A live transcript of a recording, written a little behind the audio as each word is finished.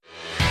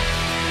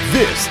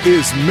This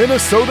is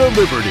Minnesota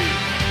Liberty,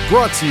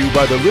 brought to you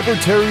by the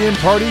Libertarian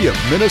Party of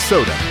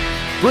Minnesota,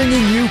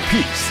 bringing you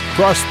peace,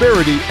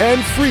 prosperity,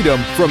 and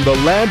freedom from the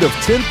land of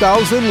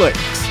 10,000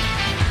 lakes.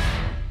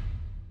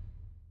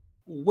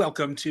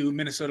 Welcome to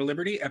Minnesota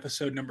Liberty,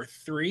 episode number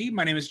 3.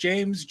 My name is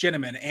James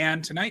Jenneman,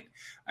 and tonight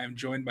I'm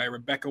joined by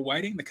Rebecca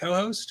Whiting, the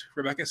co-host.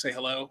 Rebecca, say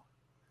hello.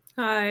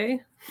 Hi.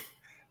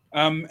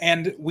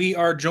 And we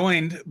are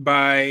joined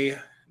by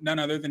none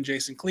other than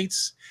Jason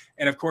Cleats,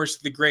 and of course,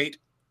 the great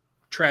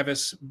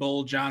Travis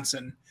Bull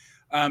Johnson.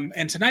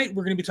 And tonight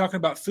we're going to be talking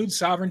about food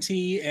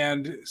sovereignty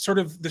and sort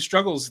of the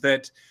struggles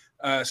that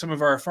some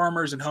of our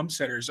farmers and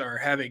homesteaders are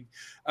having.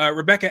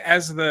 Rebecca,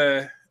 as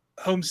the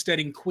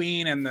homesteading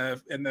queen and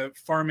the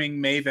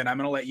farming maven, I'm going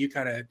to let you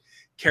kind of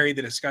carry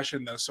the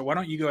discussion, though. So why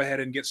don't you go ahead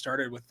and get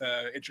started with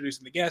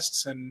introducing the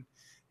guests and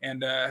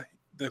the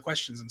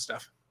questions and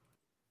stuff.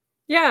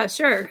 Yeah,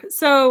 sure.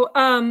 So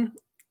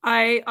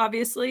I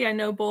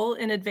know Bull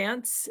in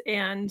advance,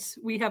 and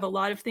we have a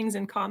lot of things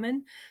in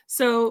common.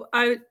 So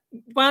why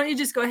don't you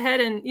just go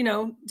ahead and,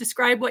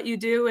 describe what you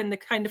do and the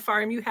kind of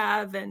farm you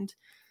have and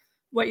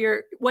what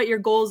your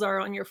goals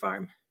are on your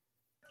farm.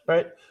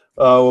 Right.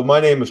 Well, my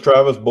name is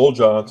Travis Bull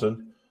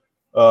Johnson.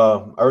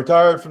 I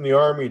retired from the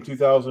Army in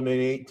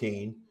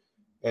 2018.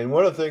 And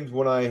one of the things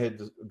when I had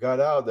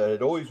got out that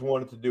I'd always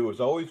wanted to do is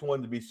always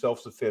wanted to be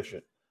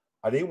self-sufficient.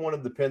 I didn't want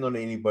to depend on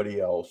anybody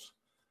else.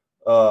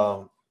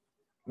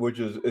 Which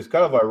is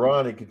kind of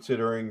ironic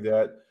considering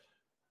that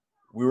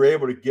we were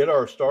able to get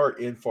our start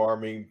in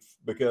farming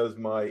because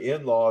my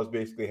in-laws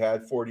basically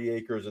had 40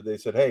 acres and they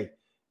said, hey,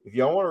 if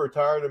y'all want to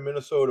retire to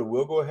Minnesota,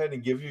 we'll go ahead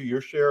and give you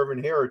your share of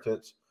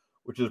inheritance,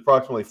 which is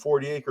approximately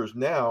 40 acres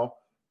now,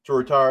 to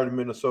retire to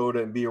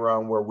Minnesota and be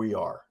around where we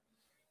are.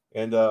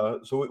 And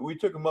so we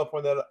took them up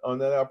on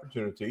that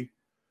opportunity.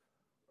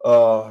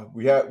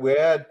 We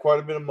had quite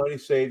a bit of money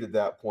saved at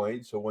that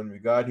point. So when we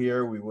got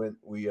here,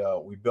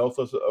 we built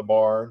us a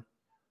barn.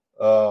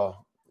 A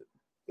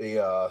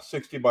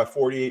 60 by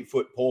 48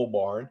 foot pole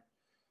barn.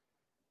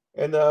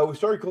 And we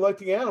started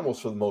collecting animals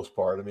for the most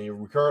part. I mean,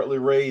 we currently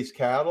raise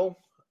cattle,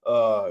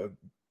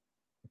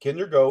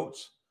 kinder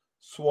goats,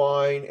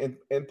 swine,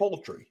 and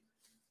poultry.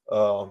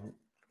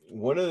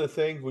 One of the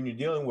things when you're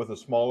dealing with a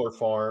smaller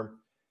farm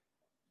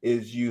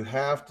is you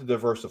have to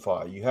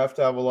diversify. You have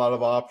to have a lot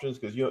of options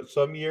because,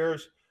 some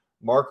years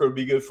market will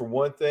be good for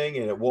one thing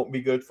and it won't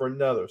be good for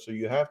another. So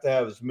you have to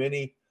have as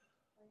many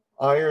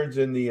irons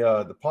in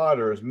the pot,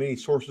 or as many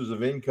sources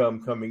of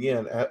income coming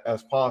in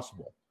as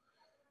possible.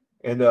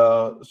 And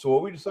so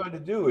what we decided to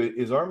do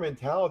is our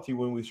mentality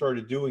when we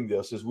started doing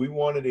this is we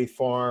wanted a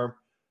farm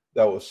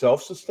that was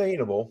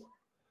self-sustainable,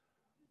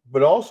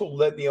 but also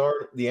let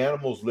the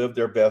animals live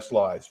their best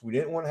lives. We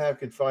didn't want to have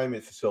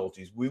confinement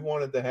facilities. We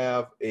wanted to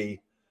have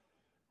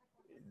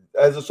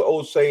as this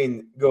old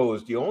saying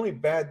goes, the only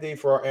bad day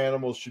for our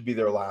animals should be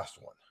their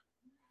last one.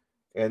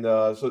 And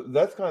so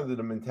that's kind of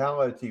the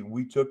mentality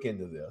we took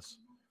into this.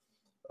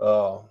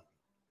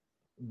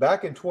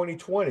 Back in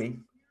 2020,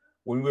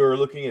 when we were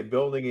looking at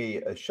building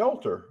a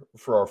shelter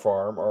for our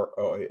farm, or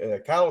a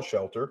cattle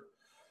shelter,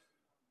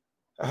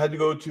 I had to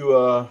go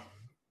to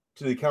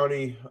the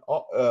county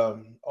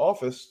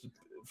office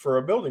for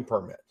a building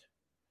permit.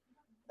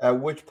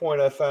 At which point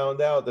I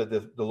found out that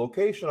the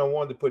location I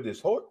wanted to put this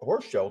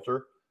horse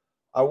shelter,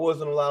 I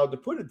wasn't allowed to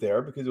put it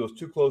there because it was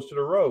too close to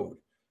the road.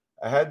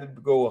 I had to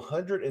go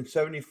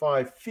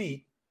 175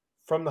 feet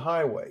from the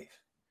highway.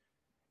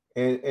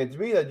 And to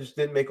me, that just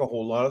didn't make a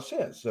whole lot of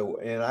sense. So,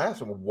 and I asked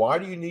them, why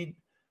do you need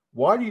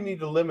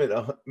to limit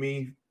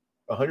me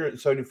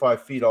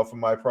 175 feet off of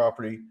my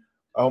property,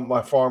 on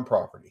my farm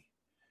property?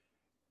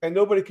 And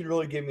nobody could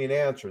really give me an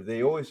answer.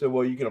 They always said,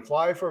 well, you can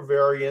apply for a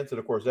variance. And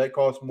of course, that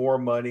costs more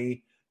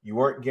money. You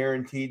weren't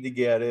guaranteed to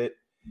get it.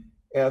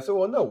 And I said,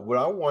 well, no, what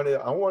I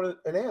wanted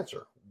an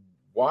answer.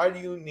 Why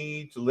do you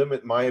need to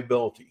limit my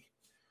ability?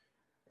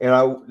 And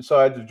I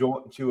decided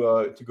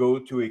to go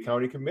to a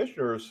county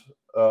commissioner's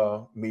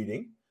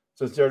meeting,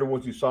 since they're the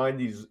ones who signed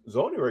these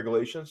zoning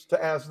regulations,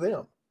 to ask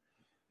them.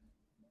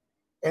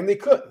 And they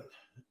couldn't.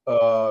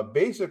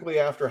 Basically,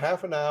 after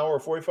half an hour or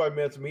 45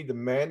 minutes of me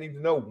demanding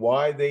to know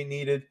why they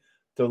needed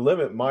to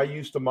limit my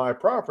use to my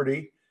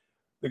property,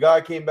 the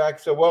guy came back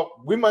and said, well,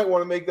 we might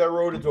want to make that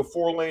road into a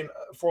four-lane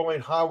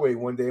highway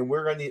one day, and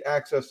we're going to need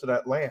access to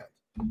that land.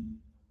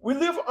 We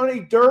live on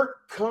a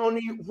dirt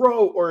county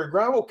road or a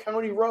gravel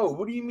county road.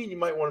 What do you mean you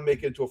might want to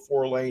make it into a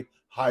 4-lane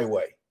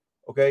highway?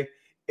 Okay.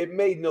 It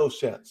made no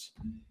sense.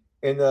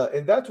 And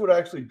that's what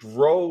actually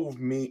drove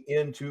me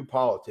into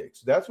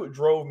politics. That's what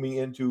drove me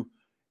into,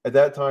 at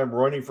that time,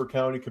 running for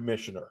county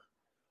commissioner,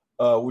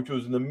 which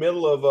was in the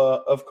middle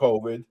of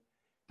COVID.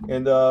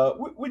 And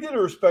we did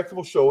a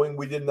respectable showing.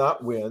 We did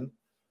not win,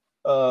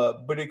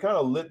 but it kind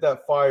of lit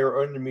that fire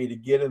under me to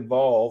get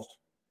involved.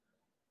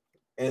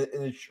 And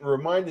it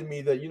reminded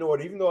me that,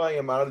 even though I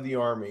am out of the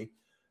Army,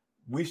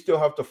 we still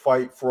have to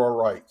fight for our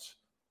rights.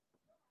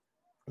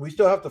 We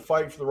still have to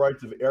fight for the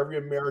rights of every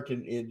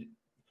American.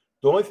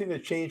 The only thing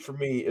that changed for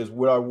me is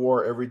what I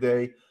wore every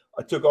day.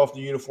 I took off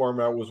the uniform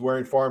and I was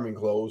wearing farming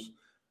clothes.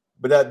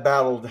 but that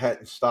battle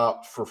hadn't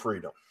stopped for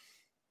freedom.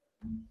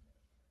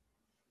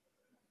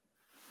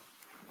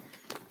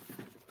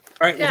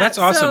 All right, well, that's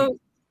awesome.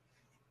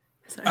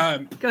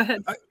 Go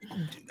ahead.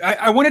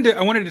 I wanted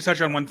to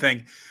touch on one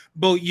thing.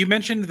 Bull, you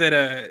mentioned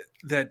that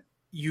that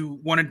you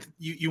wanted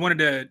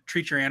to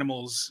treat your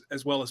animals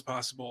as well as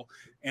possible,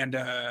 and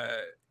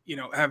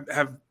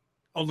have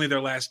only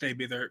their last day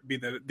be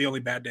the only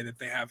bad day that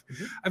they have.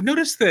 Mm-hmm. I've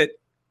noticed that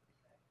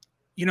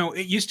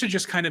it used to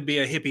just kind of be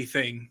a hippie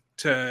thing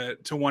to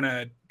want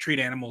to treat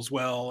animals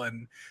well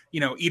and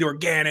eat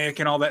organic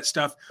and all that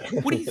stuff.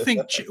 What do you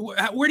think?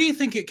 Where do you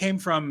think it came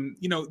from?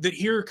 That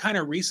here kind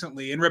of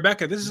recently. And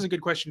Rebecca, this is a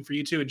good question for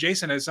you too. And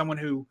Jason, as someone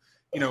who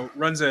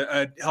runs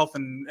a health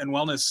and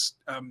wellness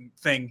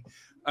thing,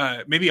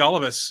 maybe all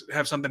of us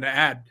have something to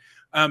add.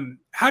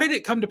 How did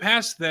it come to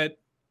pass that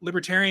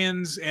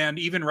libertarians and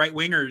even right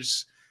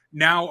wingers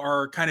now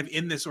are kind of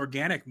in this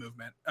organic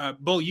movement?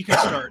 Bull, you can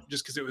start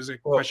just because it was a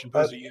question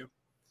posed to you.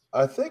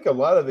 I think a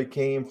lot of it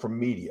came from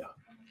media.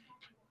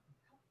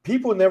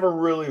 People never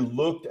really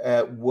looked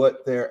at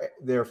what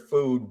their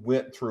food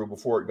went through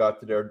before it got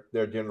to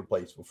their dinner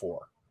plates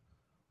before.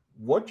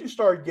 Once you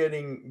start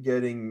getting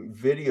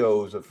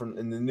videos from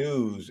in the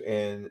news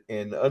and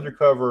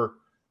undercover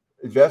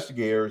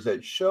investigators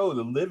that show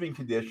the living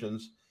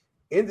conditions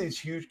in these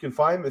huge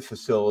confinement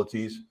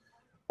facilities,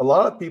 a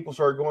lot of people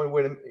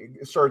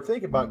started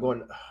thinking about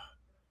going,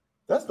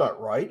 that's not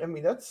right. I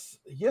mean,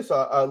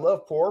 I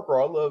love pork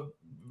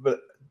but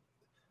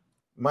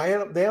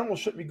the animals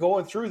shouldn't be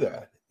going through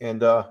that.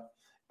 And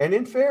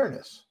in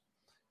fairness,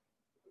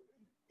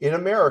 in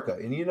America,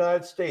 in the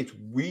United States,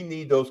 we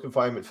need those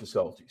confinement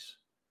facilities.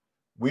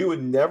 We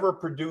would never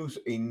produce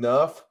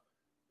enough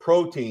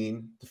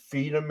protein to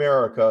feed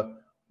America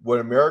what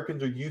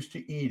Americans are used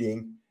to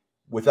eating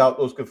without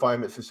those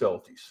confinement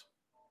facilities.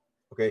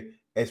 Okay.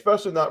 And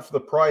especially not for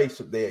the price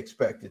that they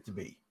expect it to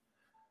be.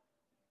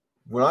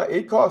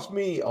 It cost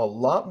me a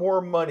lot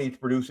more money to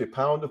produce a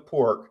pound of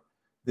pork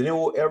than it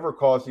will ever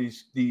cost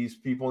these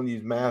people in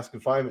these mass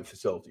confinement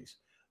facilities.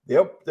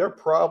 They're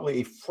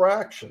probably a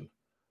fraction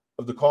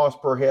of the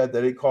cost per head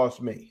that it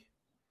costs me.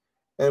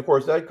 And of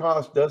course, that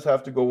cost does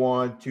have to go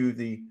on to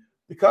the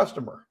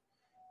customer.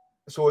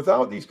 So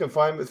without these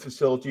confinement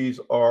facilities,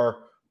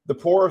 the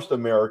poorest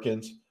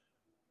Americans,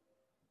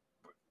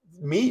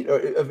 meat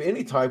of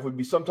any type would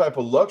be some type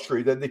of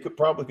luxury that they could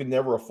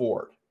never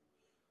afford.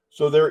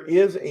 So there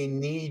is a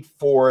need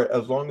for it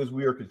as long as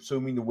we are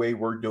consuming the way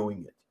we're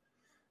doing it.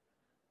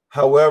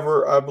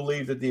 However, I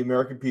believe that the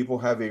American people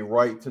have a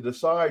right to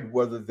decide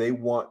whether they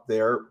want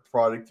their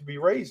product to be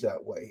raised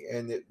that way.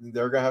 And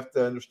they're going to have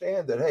to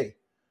understand that, hey,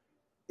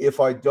 if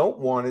I don't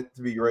want it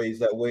to be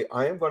raised that way,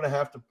 I am going to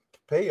have to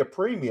pay a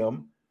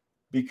premium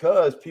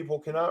because people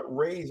cannot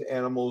raise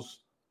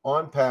animals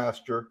on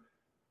pasture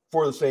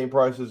for the same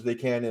price as they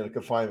can in a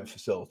confinement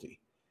facility.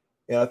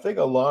 And I think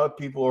a lot of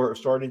people are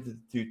starting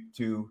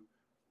to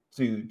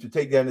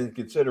take that into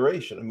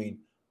consideration. I mean,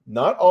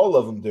 not all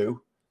of them do.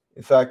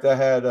 In fact, I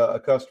had a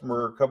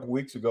customer a couple of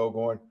weeks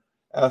ago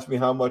asked me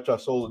how much I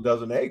sold a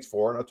dozen eggs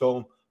for, and I told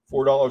him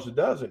 $4 a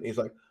dozen. He's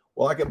like,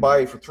 well, I can buy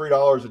it for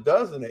 $3 a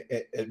dozen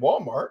at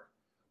Walmart.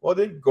 Well,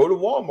 then go to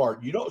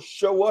Walmart. You don't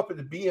show up at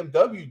the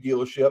BMW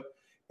dealership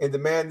and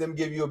demand them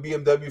give you a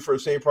BMW for the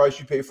same price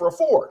you pay for a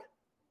Ford.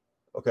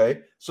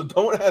 Okay, so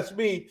don't ask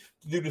me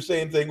to do the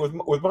same thing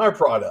with my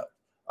product.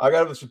 I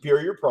got a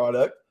superior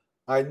product.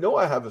 I know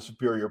I have a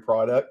superior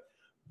product.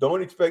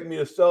 Don't expect me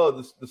to sell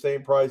it the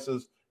same price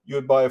as you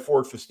would buy a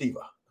Ford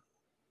Festiva.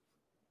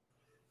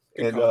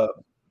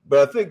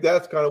 But I think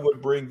that's kind of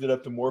what brings it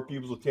up to more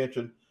people's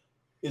attention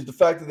is the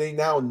fact that they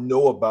now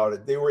know about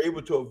it. They were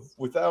able to,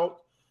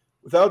 without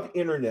the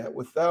internet,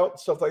 without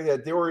stuff like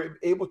that, they were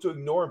able to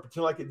ignore and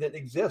pretend like it didn't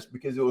exist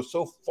because it was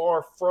so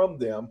far from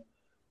them.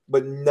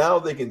 But now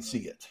they can see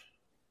it.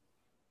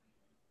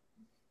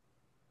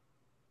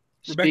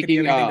 Rebecca, do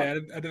you have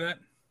anything to add to that?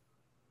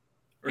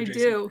 I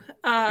do.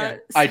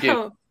 I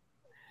do.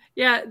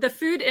 Yeah, the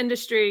food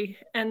industry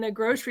and the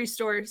grocery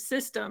store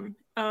system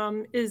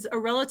is a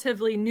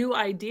relatively new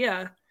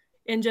idea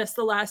in just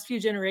the last few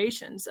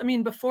generations. I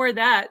mean, before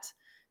that,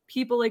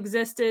 people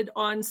existed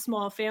on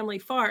small family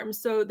farms.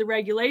 So the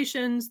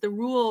regulations, the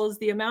rules,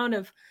 the amount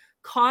of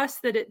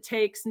cost that it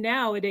takes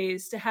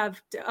nowadays to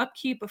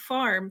upkeep a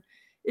farm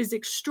is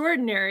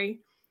extraordinary,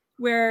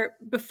 where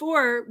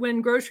before,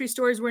 when grocery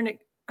stores weren't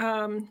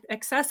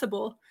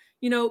accessible,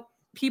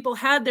 people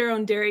had their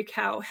own dairy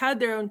cow, had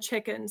their own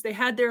chickens, they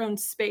had their own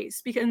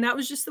space, and that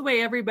was just the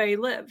way everybody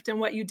lived. And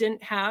what you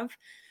didn't have,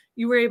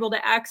 you were able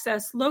to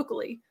access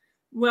locally.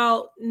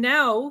 Well,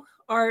 now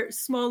our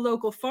small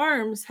local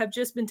farms have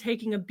just been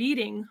taking a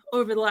beating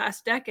over the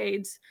last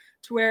decades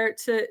to where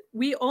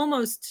we're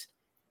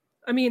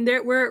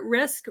at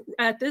risk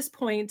at this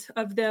point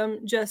of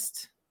them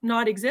just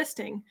not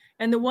existing.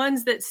 And the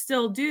ones that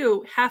still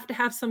do have to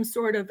have some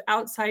sort of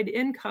outside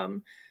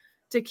income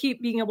to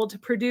keep being able to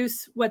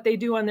produce what they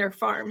do on their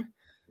farm.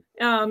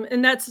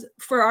 And that's,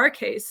 for our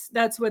case,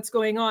 that's what's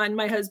going on.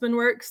 My husband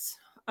works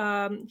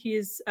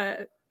He's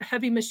a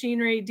heavy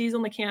machinery diesel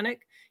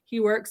mechanic. He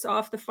works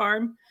off the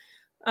farm.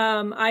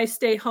 I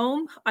stay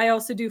home. I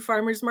also do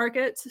farmers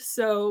markets.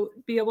 So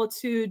be able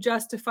to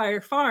justify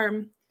our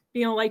farm,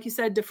 like you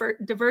said,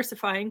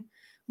 diversifying.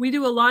 We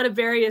do a lot of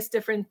various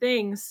different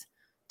things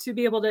to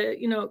be able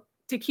to,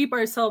 to keep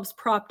ourselves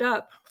propped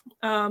up,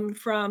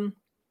 from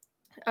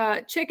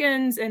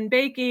chickens and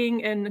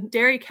baking and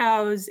dairy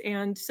cows.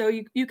 And so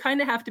you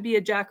kind of have to be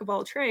a jack of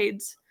all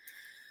trades.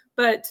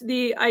 But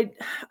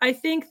I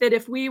think that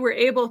if we were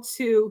able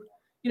to,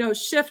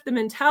 shift the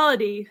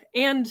mentality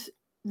and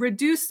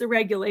reduce the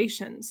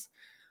regulations,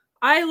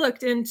 I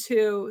looked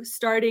into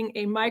starting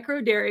a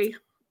micro dairy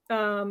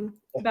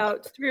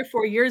about 3 or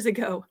 4 years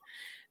ago.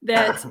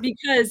 That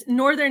because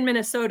northern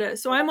Minnesota,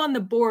 so I'm on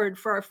the board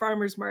for our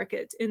farmers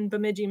market in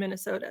Bemidji,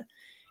 Minnesota,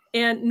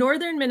 and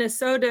northern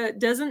Minnesota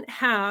doesn't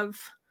have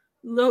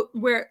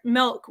where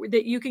milk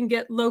that you can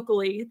get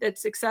locally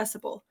that's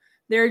accessible.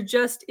 There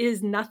just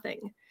is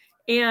nothing.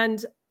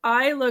 And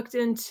I looked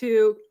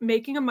into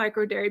making a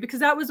micro dairy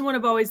because that was one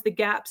of always the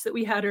gaps that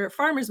we had at our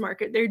farmers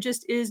market. There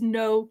just is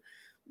no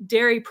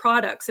dairy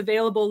products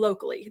available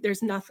locally.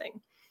 There's nothing.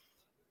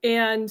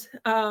 And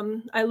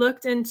I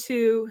looked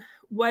into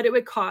what it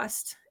would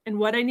cost and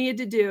what I needed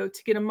to do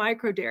to get a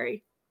micro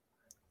dairy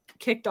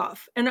kicked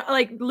off. And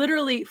like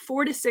literally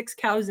 4 to 6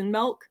 cows in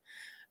milk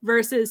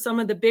versus some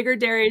of the bigger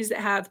dairies that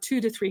have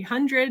 200 to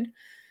 300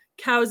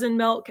 cows in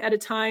milk at a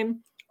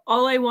time.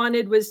 All I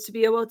wanted was to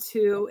be able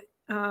to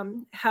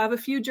have a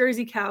few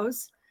Jersey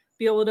cows,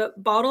 be able to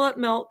bottle up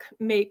milk,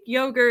 make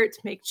yogurt,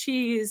 make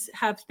cheese,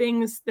 have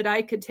things that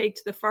I could take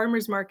to the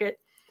farmer's market.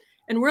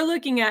 And we're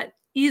looking at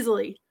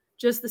easily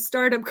just the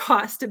startup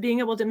cost of being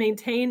able to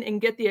maintain and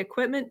get the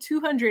equipment,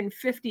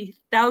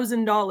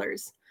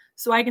 $250,000,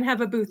 so I can have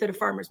a booth at a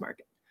farmer's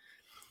market.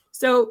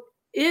 So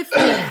if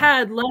we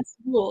had less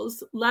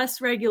rules,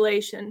 less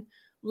regulation,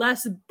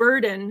 less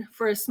burden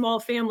for a small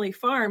family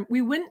farm,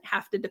 we wouldn't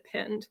have to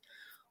depend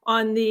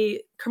on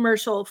the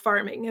commercial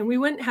farming and we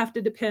wouldn't have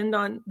to depend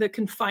on the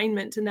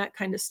confinement and that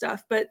kind of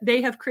stuff. But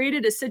they have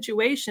created a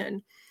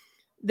situation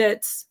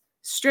that's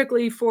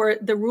strictly for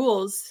the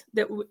rules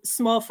that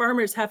small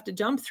farmers have to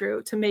jump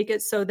through to make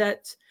it so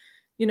that,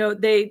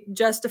 they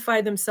justify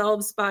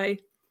themselves by,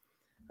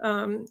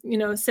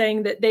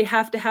 saying that they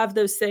have to have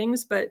those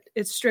things, but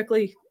they've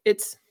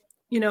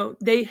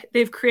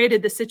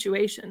created the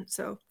situation.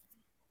 So.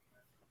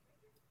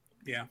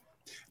 Yeah.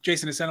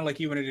 Jason, it sounded like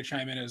you wanted to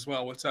chime in as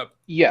well. What's up?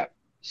 Yeah.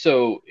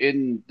 So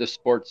in the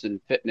sports and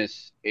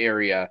fitness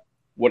area,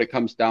 what it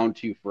comes down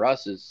to for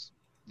us is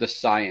the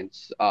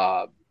science.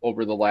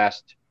 Over the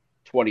last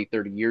 20,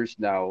 30 years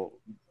now,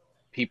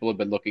 people have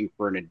been looking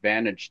for an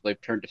advantage.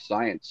 They've turned to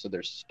science. So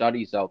there's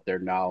studies out there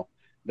now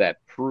that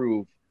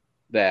prove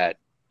that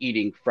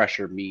eating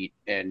fresher meat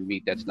and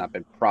meat that's not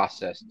been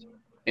processed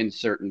in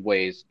certain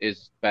ways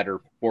is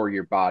better for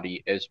your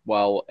body, as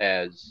well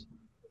as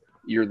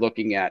you're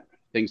looking at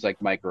things like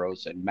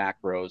micros and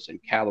macros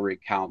and calorie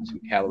counts and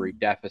calorie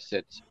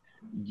deficits.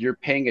 You're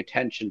paying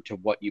attention to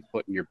what you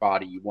put in your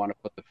body. You want to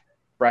put the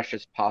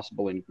freshest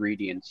possible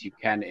ingredients you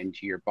can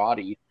into your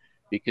body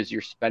because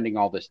you're spending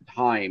all this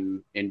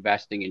time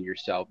investing in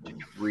yourself to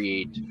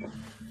create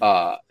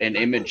an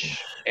image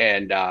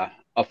and a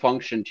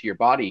function to your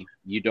body.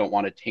 You don't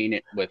want to taint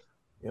it with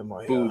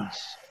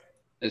foods,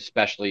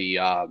 especially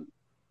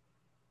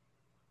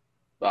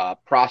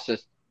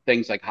processed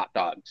things like hot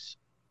dogs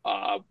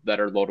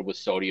that are loaded with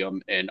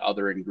sodium and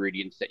other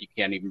ingredients that you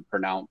can't even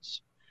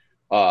pronounce.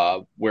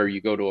 Where you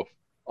go to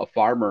a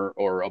farmer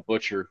or a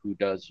butcher who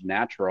does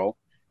natural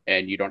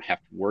and you don't have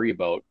to worry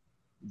about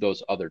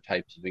those other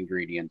types of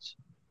ingredients.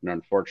 And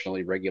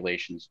unfortunately,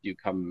 regulations do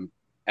come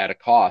at a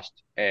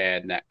cost,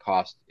 and that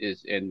cost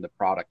is in the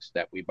products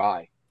that we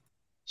buy.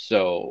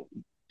 So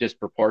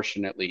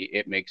disproportionately,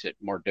 it makes it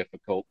more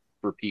difficult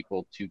for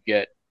people to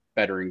get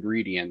better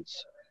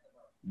ingredients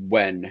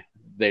when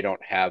they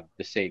don't have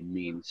the same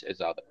means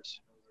as others.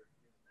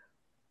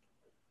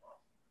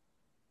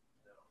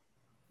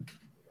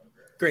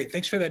 Great,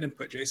 thanks for that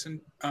input, Jason.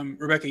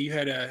 Rebecca, you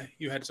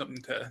had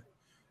something to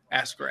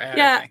ask or add.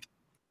 Yeah, I think.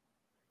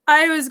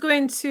 I was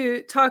going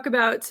to talk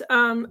about.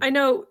 I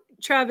know,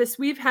 Travis,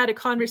 we've had a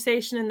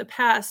conversation in the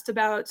past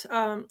about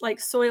like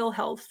soil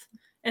health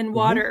and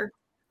water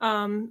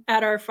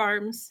at our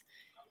farms,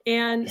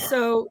 and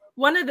so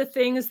one of the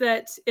things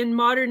that in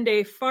modern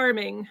day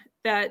farming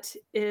that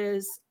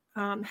is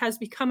has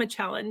become a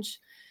challenge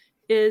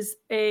is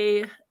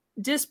a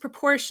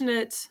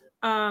disproportionate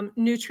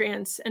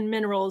nutrients and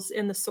minerals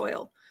in the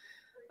soil.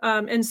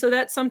 And so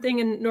that's something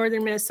in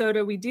northern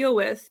Minnesota we deal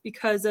with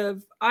because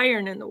of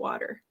iron in the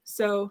water.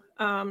 So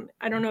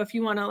I don't know if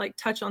you want to like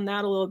touch on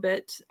that a little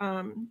bit,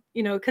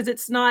 because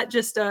it's not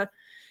just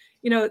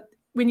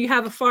when you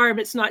have a farm,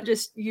 it's not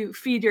just you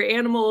feed your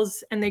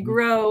animals and they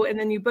grow and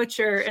then you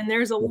butcher, and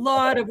there's a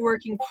lot of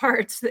working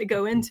parts that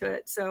go into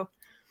it. So.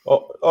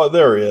 Oh,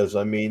 there is.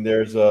 I mean,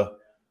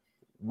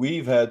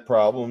 we've had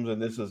problems, and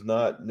this is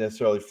not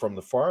necessarily from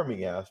the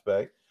farming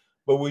aspect,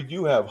 but we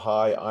do have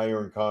high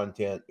iron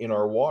content in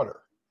our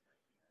water.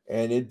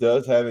 and it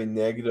does have a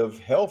negative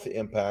health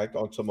impact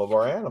on some of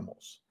our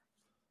animals,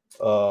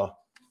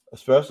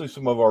 especially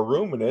some of our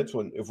ruminants.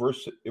 If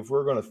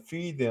we're going to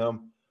feed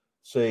them,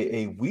 say,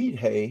 a wheat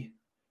hay,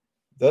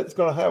 that's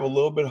going to have a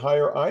little bit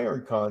higher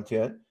iron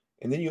content,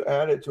 and then you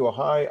add it to a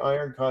high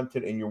iron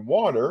content in your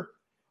water,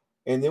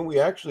 and then we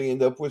actually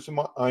end up with some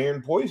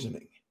iron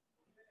poisoning.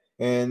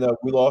 And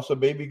we lost a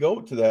baby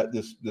goat to that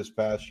this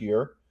past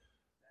year,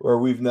 where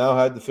we've now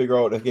had to figure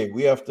out, okay,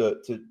 we have to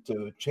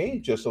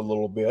change just a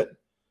little bit,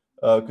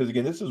 because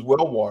again, this is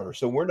well water,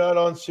 so we're not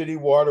on city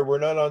water, we're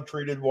not on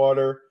treated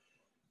water.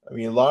 I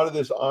mean, a lot of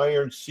this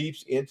iron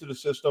seeps into the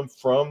system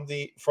from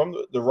the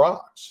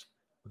rocks.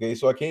 Okay,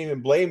 so I can't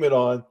even blame it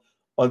on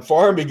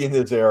farming in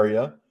this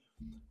area,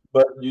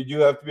 but you do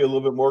have to be a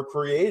little bit more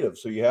creative.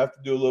 So you have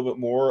to do a little bit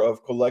more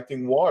of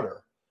collecting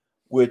water,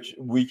 which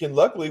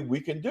luckily we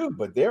can do.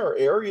 But there are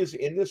areas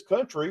in this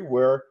country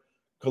where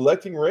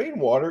collecting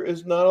rainwater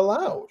is not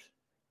allowed.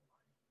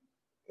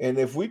 And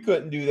if we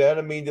couldn't do that,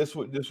 I mean, this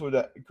would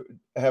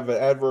have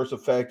an adverse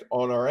effect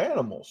on our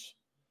animals.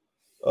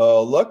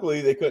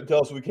 Luckily, they couldn't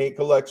tell us we can't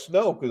collect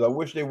snow, because I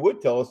wish they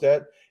would tell us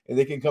that, and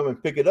they can come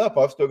and pick it up.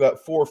 I've still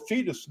got 4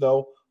 feet of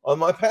snow on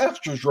my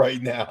pastures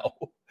right now.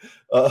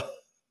 And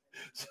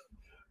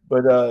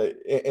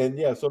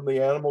yeah, some of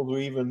the animals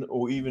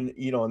will even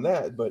eat on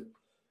that. But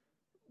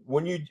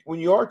when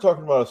you are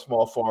talking about a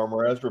small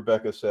farmer, as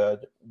Rebecca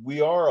said, we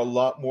are a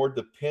lot more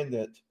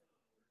dependent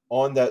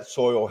on that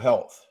soil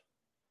health.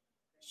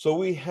 So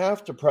we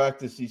have to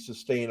practice these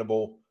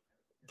sustainable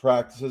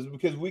practices,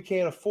 because we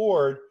can't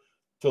afford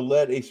to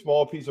let a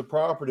small piece of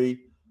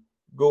property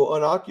go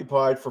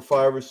unoccupied for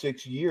 5 or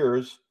 6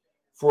 years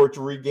for it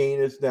to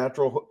regain its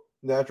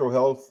natural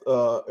health,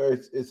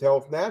 its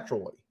health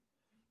naturally.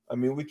 I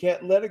mean, we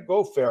can't let it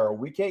go fallow.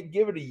 We can't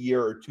give it a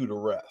year or two to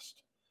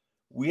rest.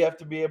 We have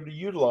to be able to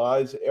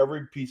utilize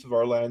every piece of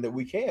our land that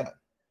we can.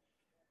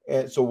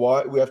 And so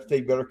we have to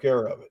take better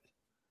care of it.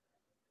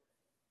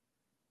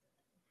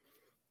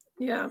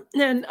 Yeah.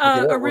 And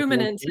a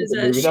ruminant is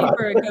a sheep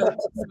or a goat.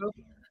 So.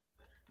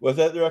 Was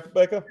that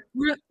Rebecca?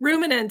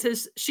 Ruminant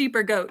is sheep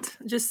or goat,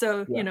 just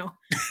so you know.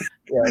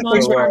 Yeah,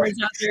 non-farmers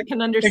out there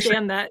can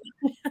understand that.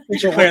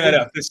 Thanks for clearing that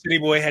up. The city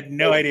boy had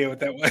no idea what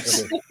that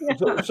was.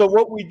 Okay. So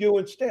what we do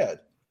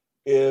instead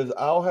is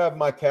I'll have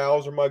my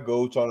cows or my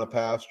goats on a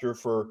pasture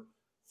for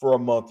a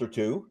month or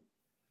two.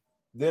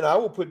 Then I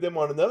will put them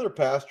on another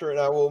pasture, and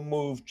I will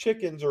move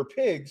chickens or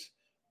pigs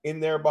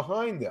in there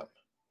behind them.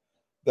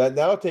 That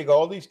now take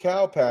all these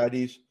cow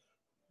patties,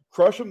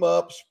 crush them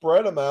up,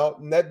 spread them out,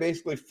 and that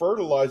basically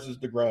fertilizes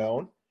the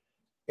ground.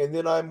 And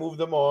then I move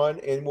them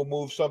on, and we'll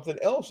move something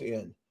else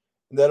in.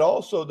 And that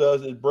also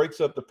it breaks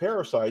up the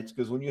parasites,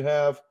 because when you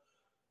have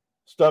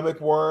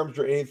stomach worms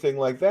or anything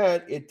like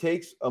that, it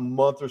takes a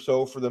month or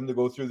so for them to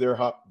go through their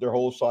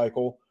whole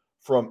cycle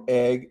from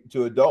egg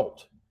to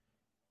adult.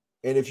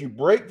 And if you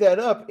break that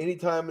up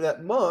anytime in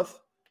that month,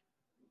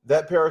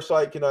 that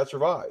parasite cannot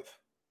survive.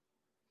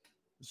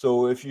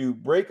 So if you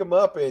break them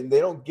up and they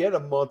don't get a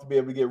month to be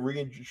able to get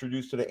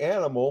reintroduced to the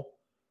animal,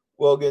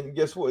 well, again,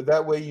 guess what?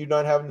 That way you're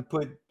not having to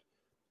put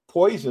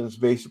poisons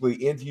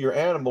basically into your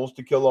animals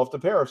to kill off the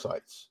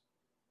parasites.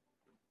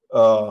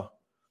 But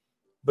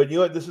you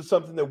know what? This is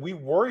something that we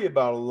worry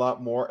about a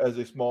lot more as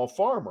a small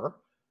farmer.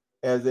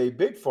 As a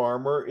big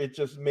farmer, it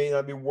just may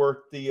not be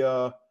worth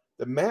the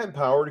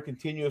manpower to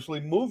continuously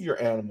move your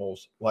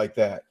animals like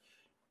that.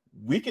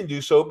 We can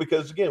do so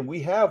because, again, we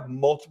have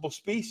multiple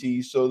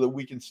species, so that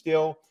we can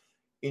still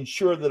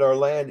ensure that our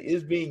land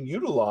is being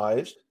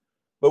utilized,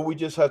 but we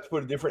just have to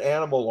put a different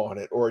animal on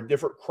it or a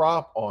different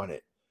crop on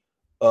it.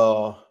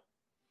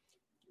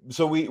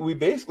 So we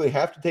basically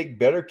have to take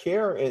better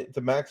care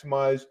to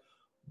maximize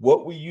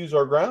what we use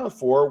our ground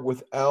for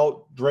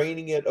without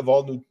draining it of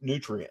all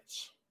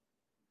nutrients.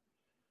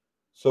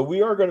 So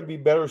we are going to be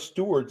better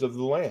stewards of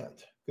the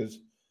land, because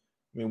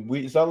I mean,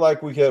 it's not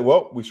like we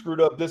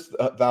screwed up this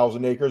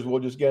 1,000 acres, we'll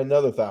just get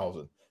another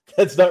 1,000.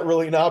 That's not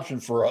really an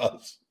option for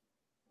us.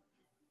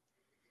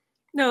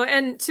 No,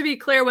 and to be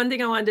clear, one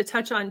thing I wanted to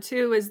touch on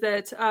too is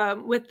that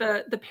with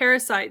the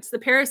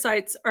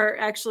parasites are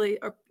actually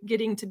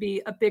getting to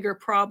be a bigger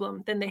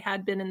problem than they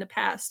had been in the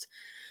past,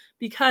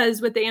 because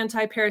with the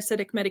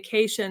anti-parasitic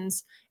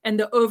medications and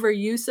the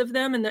overuse of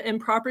them and the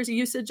improper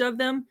usage of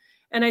them,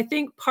 and I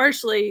think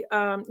partially,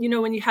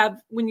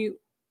 when you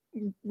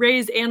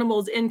raise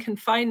animals in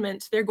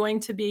confinement, they're going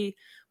to be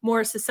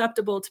more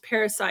susceptible to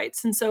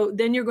parasites. And so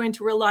then you're going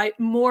to rely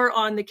more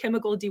on the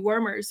chemical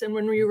dewormers. And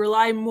when we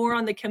rely more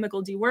on the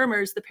chemical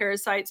dewormers, the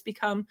parasites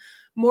become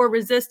more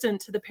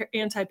resistant to the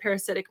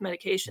anti-parasitic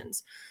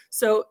medications.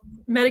 So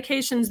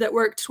medications that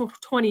worked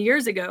 20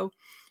 years ago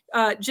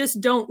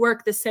just don't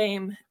work the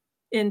same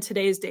in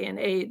today's day and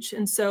age.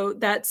 And so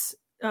that's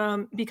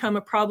become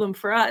a problem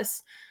for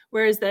us.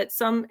 Whereas that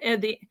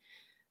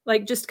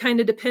just kind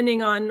of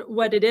depending on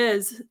what it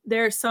is,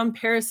 there are some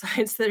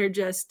parasites that are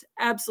just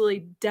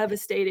absolutely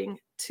devastating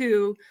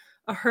to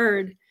a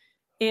herd.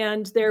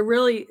 And they're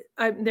really,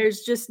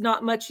 there's just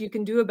not much you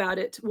can do about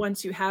it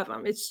once you have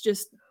them.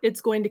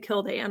 It's going to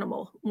kill the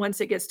animal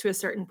once it gets to a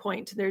certain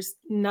point. There's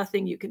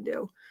nothing you can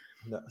do.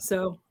 No.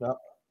 So now,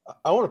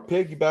 I want to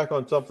piggyback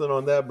on something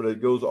on that, but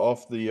it goes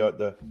off the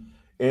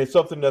and it's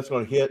something that's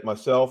going to hit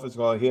myself. It's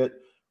going to hit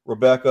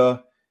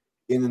Rebecca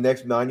in the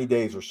next 90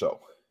 days or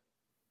so.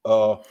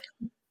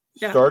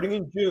 Starting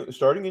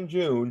in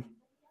June.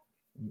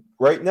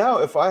 Right now,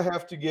 if I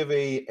have to give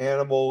a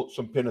animal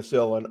some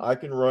penicillin, I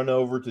can run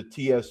over to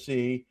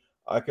TSC,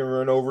 I can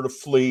run over to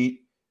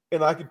Fleet,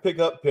 and I can pick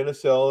up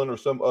penicillin or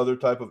some other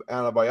type of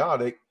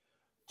antibiotic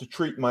to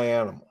treat my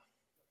animal.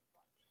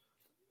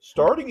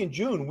 Starting in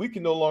June, we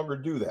can no longer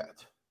do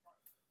that.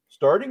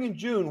 Starting in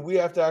June, we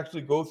have to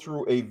actually go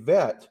through a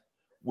vet,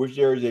 which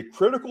there is a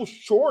critical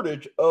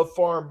shortage of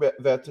farm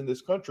vets in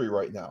this country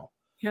right now.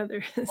 Yeah,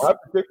 there is. My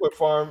particular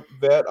farm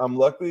vet, I'm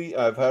lucky.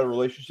 I've had a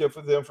relationship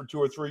with them for 2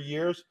 or 3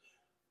 years.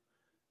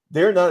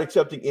 They're not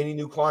accepting any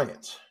new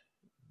clients.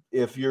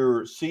 If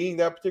you're seeing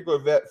that particular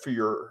vet for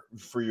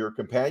your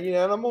companion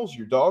animals,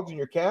 your dogs and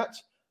your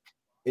cats,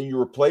 and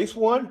you replace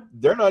one,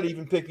 they're not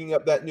even picking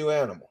up that new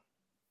animal.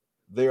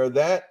 They are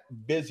that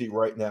busy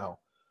right now.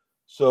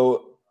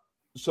 So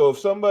if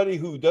somebody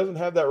who doesn't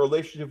have that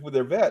relationship with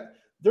their vet,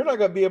 they're not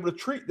going to be able to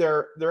treat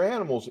their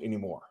animals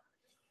anymore.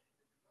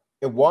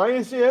 And why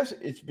is this?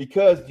 It's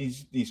because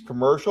these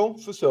commercial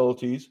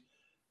facilities,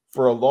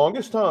 for the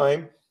longest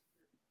time,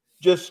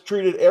 just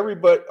treated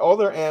all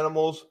their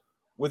animals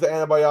with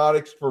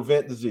antibiotics to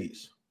prevent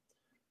disease.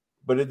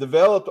 But it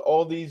developed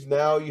all these.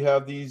 Now you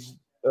have these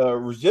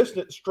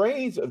resistant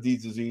strains of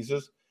these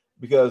diseases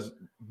because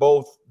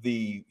both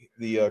the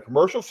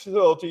commercial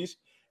facilities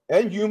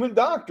and human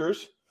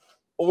doctors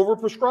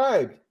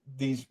overprescribed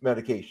these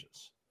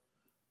medications.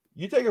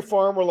 You take a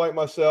farmer like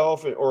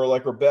myself or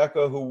like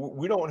Rebecca, who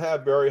we don't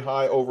have very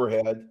high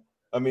overhead.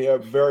 I mean, a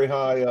very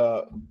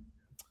high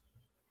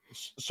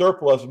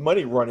surplus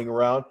money running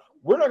around.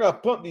 We're not going to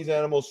pump these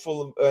animals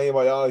full of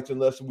antibiotics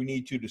unless we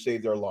need to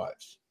save their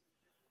lives.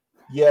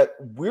 Yet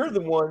we're the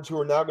ones who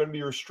are now going to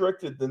be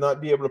restricted to not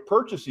be able to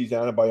purchase these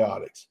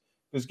antibiotics.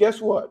 Because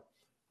guess what?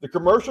 The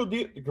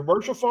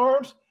commercial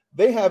farms,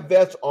 they have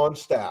vets on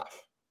staff.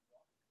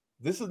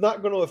 This is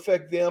not going to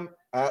affect them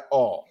at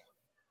all.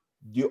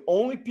 The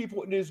only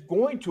people it is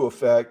going to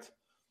affect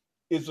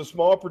is the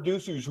small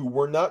producers who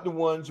were not the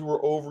ones who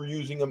were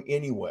overusing them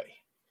anyway.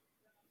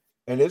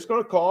 And it's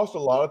going to cost a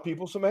lot of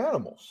people some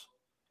animals.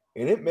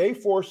 And it may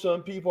force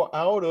some people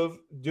out of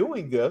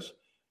doing this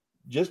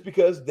just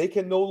because they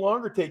can no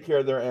longer take care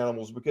of their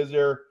animals, because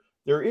there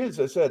is,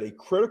 as I said, a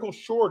critical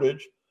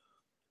shortage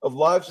of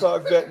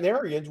livestock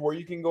veterinarians where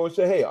you can go and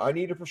say, hey, I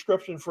need a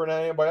prescription for an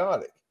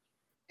antibiotic.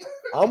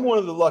 I'm one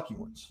of the lucky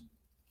ones.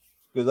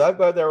 Because I've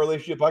got that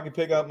relationship, I can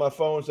pick up my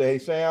phone and say, hey,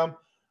 Sam,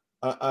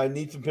 I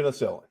need some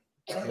penicillin.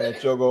 And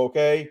she'll go,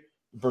 okay,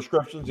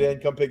 prescription's in,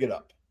 come pick it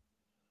up.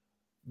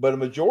 But a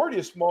majority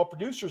of small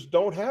producers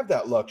don't have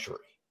that luxury.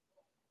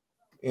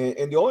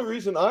 And the only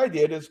reason I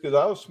did is because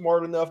I was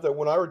smart enough that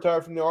when I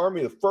retired from the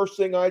Army, the first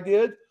thing I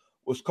did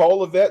was call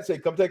the vet and say,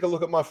 come take a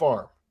look at my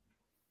farm.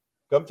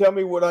 Come tell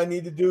me what I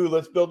need to do.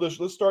 Let's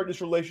start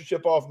this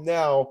relationship off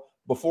now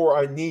before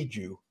I need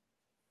you.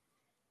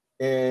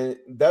 And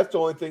that's the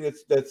only thing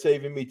that's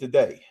saving me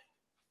today.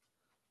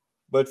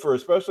 But for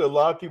especially a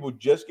lot of people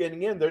just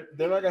getting in, they're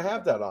not going to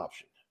have that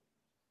option.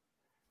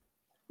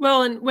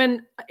 Well, and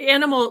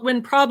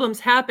when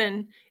problems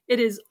happen, it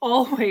is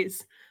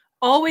always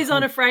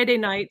on a Friday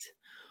night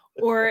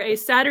or a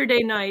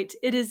Saturday night.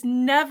 It is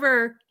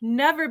never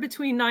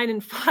between 9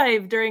 and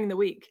 5 during the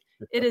week.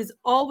 It is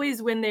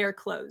always when they are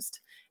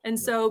closed. And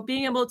so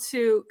being able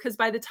to, because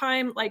by the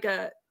time like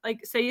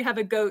say you have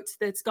a goat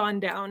that's gone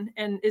down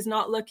and is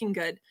not looking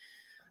good,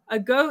 a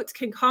goat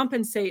can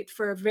compensate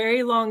for a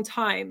very long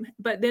time.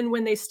 But then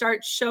when they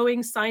start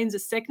showing signs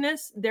of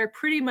sickness, they're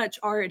pretty much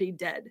already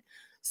dead.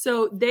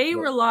 So they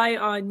rely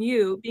on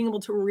you being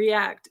able to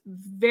react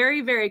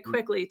very, very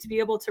quickly to be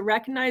able to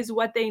recognize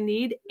what they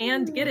need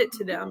and get it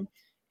to them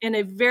in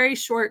a very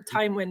short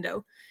time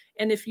window.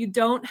 And if you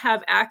don't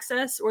have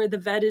access, or the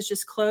vet is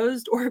just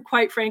closed, or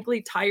quite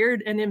frankly,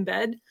 tired and in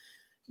bed,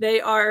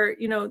 they are,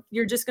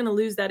 you're just going to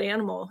lose that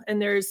animal.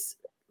 And there's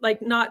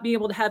not being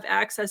able to have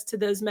access to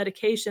those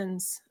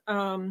medications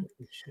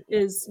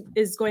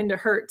is going to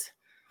hurt.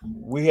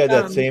 We had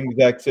that same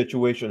exact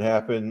situation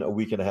happen a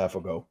week and a half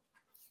ago.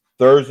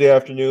 Thursday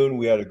afternoon,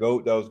 we had a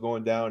goat that was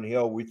going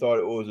downhill. We thought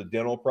it was a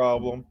dental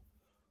problem.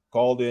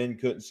 Called in,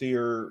 couldn't see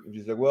her.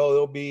 She said, well,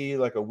 it'll be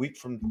like a week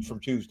from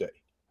Tuesday.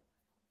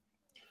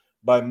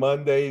 By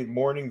Monday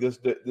morning, this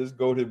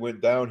goat had went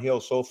downhill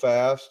so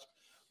fast.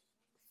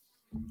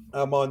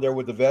 I'm on there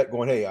with the vet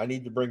going, hey, I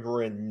need to bring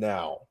her in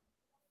now.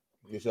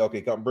 He said,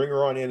 okay, come bring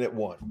her on in at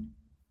 1.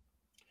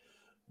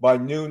 By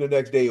noon the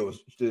next day,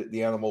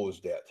 the animal was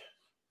dead.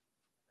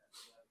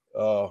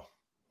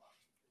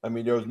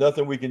 There was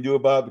nothing we can do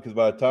about it, because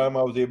by the time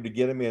I was able to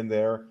get him in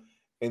there,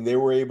 and they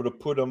were able to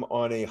put him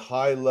on a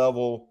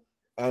high-level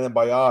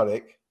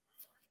antibiotic,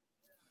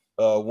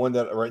 one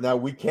that right now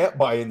we can't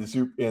buy in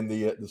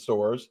the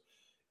stores,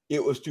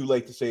 it was too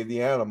late to save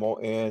the animal,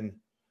 and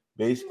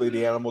basically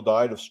the animal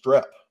died of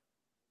strep.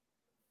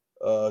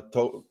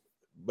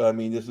 But I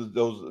mean, this is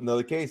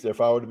another case. If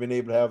I would have been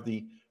able to have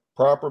the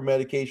proper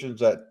medications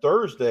that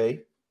Thursday,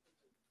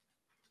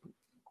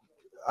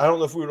 I don't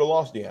know if we would have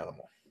lost the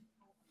animal.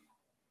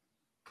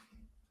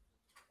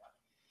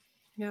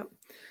 Yep.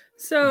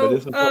 But So,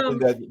 this is something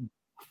that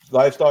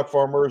livestock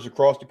farmers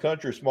across the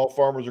country, small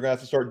farmers, are going to have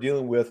to start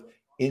dealing with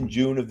in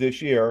June of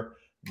this year,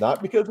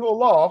 not because of a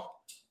law,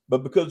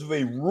 but because of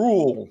a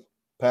rule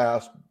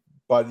passed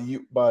by the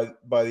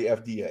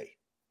FDA.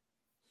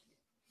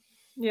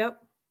 yep.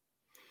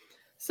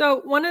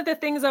 So one of the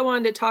things I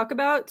wanted to talk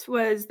about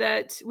was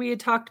that we had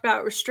talked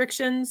about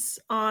restrictions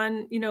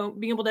on,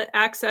 being able to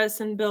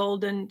access and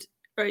build and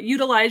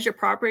utilize your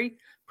property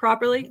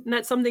properly. And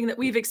that's something that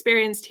we've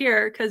experienced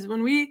here, because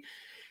when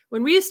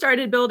we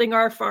started building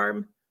our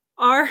farm,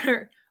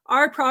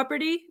 our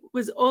property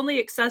was only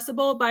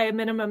accessible by a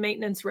minimum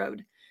maintenance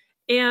road.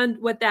 And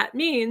what that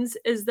means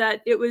is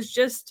that it was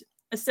just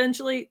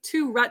essentially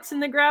 2 ruts in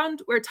the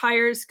ground where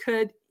tires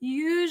could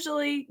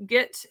usually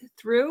get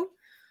through.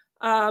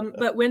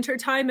 But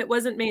wintertime, it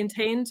wasn't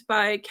maintained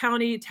by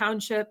county,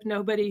 township,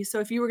 nobody. So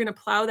if you were going to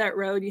plow that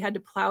road, you had to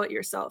plow it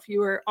yourself.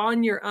 You were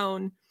on your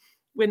own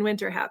when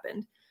winter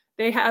happened.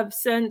 They have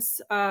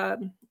since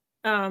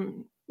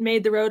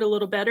made the road a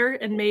little better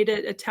and made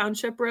it a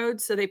township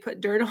road. So they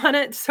put dirt on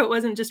it, so it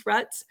wasn't just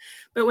ruts.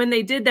 But when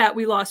they did that,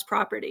 we lost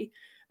property.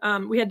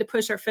 We had to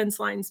push our fence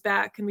lines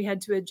back, and we had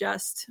to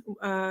adjust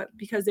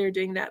because they were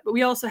doing that. But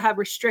we also have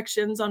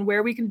restrictions on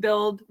where we can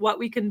build, what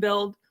we can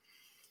build.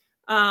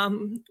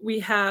 We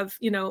have,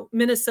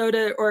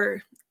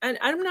 Minnesota, and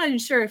I'm not even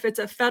sure if it's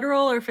a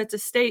federal or if it's a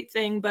state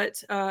thing,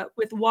 but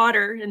with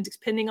water and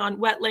depending on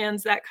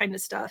wetlands, that kind of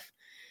stuff,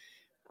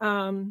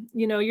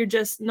 you're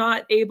just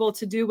not able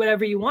to do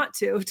whatever you want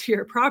to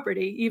your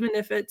property, even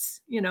if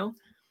it's,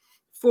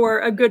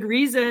 for a good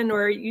reason,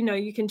 or,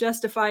 you can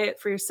justify it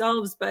for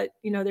yourselves, but,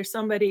 there's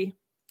somebody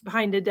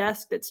behind a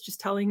desk that's just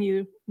telling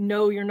you,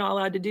 no, you're not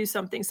allowed to do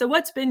something. So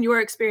what's been your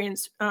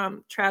experience,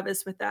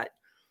 Travis, with that?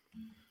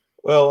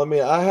 Well, I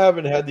mean, I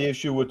haven't had the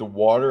issue with the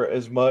water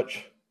as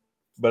much,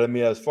 but I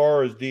mean, as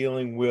far as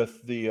dealing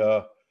with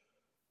the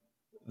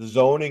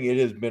zoning, it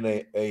has been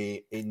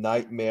a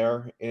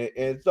nightmare. And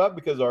it's not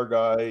because our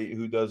guy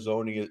who does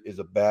zoning is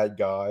a bad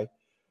guy,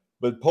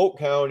 but Polk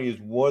County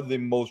is one of the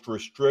most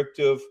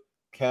restrictive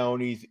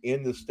counties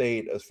in the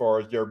state as far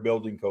as their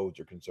building codes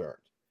are concerned.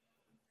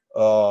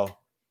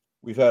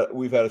 We've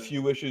had a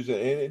few issues, and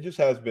it just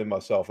has been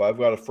myself. I've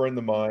got a friend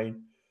of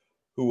mine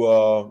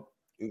who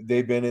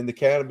they've been in the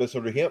cannabis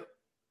or the hemp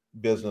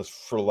business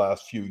for the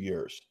last few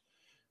years.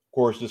 Of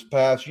course, this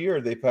past year,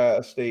 they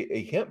passed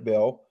a hemp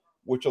bill,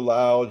 which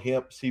allowed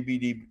hemp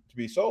CBD to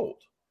be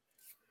sold.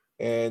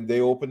 And they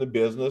opened a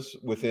business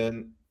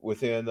within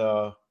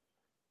the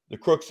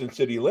Crookston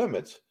city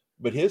limits,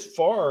 but his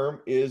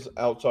farm is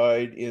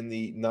outside in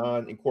the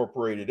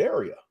non-incorporated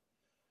area.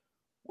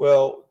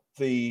 Well,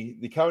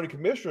 the county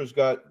commissioners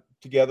got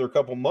together a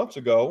couple months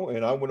ago,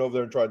 and I went over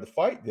there and tried to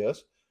fight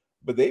this,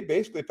 but they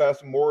basically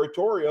passed a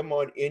moratorium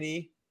on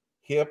any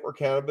hemp or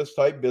cannabis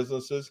type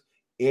businesses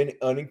in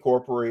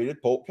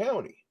unincorporated Polk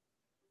County,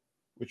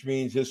 which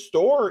means his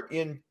store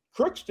in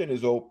Crookston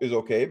is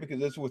okay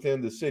because it's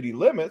within the city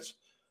limits,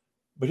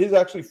 but his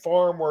actually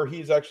farm where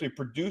he's actually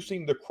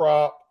producing the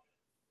crop,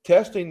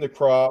 testing the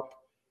crop,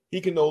 he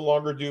can no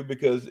longer do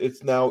because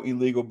it's now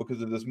illegal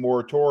because of this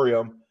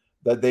moratorium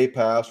that they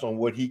passed on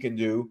what he can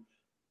do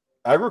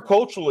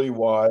agriculturally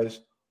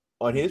wise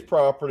on his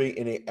property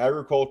in an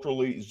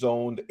agriculturally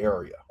zoned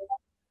area.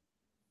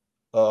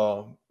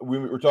 We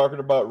were talking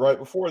about right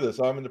before this,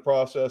 I'm in the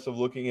process of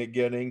looking at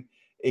getting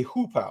a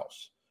hoop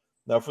house.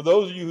 Now, for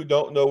those of you who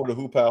don't know what a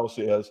hoop house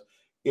is,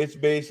 it's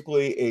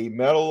basically a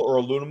metal or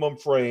aluminum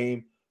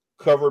frame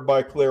covered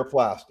by clear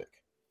plastic.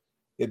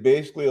 It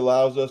basically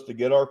allows us to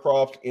get our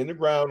crops in the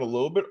ground a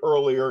little bit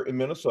earlier in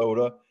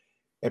Minnesota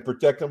and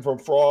protect them from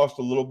frost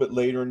a little bit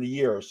later in the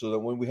year, so that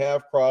when we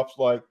have crops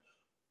like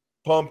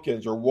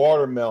pumpkins or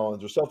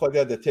watermelons or stuff like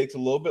that that takes a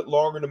little bit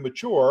longer to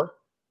mature,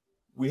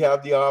 we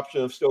have the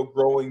option of still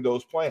growing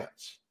those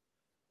plants.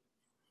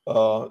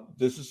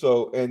 This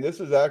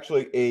is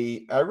actually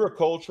a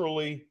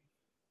agriculturally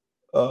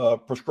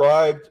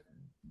prescribed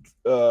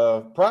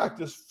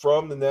practice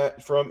from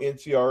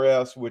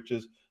NCRS, which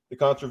is the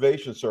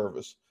Conservation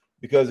Service,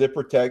 because it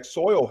protects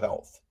soil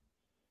health.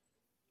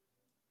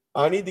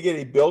 I need to get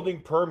a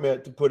building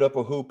permit to put up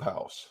a hoop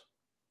house.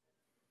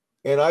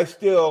 And I was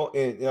going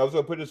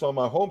to put this on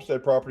my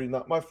homestead property,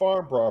 not my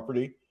farm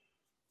property.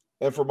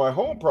 And for my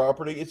home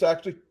property, it's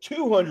actually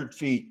 200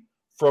 feet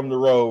from the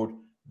road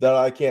that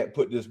I can't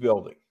put this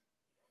building.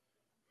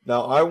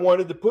 Now, I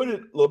wanted to put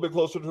it a little bit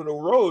closer to the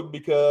road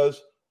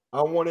because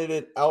I wanted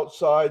it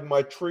outside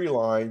my tree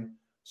line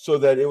so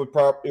that it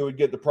would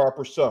get the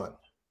proper sun.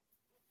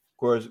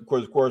 Of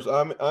course,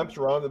 I'm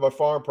surrounded by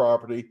farm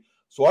property,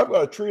 so I've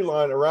got a tree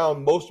line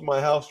around most of my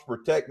house to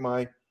protect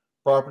my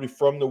property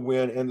from the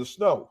wind and the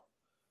snow.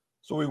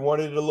 So we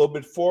wanted it a little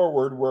bit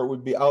forward where it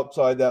would be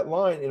outside that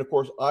line. And of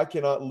course, I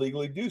cannot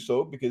legally do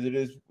so because it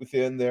is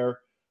within their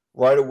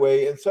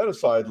right-of-way and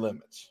set-aside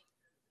limits.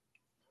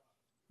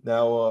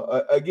 Now,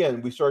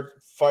 again, we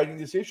start fighting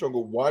this issue and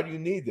go, why do you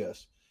need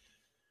this?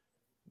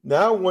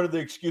 Now, one of the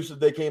excuses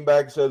they came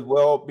back and said,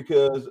 well,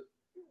 because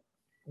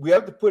we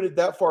have to put it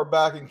that far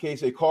back in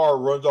case a car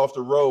runs off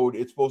the road.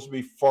 It's supposed to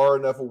be far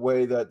enough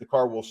away that the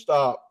car will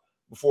stop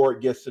before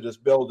it gets to this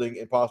building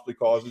and possibly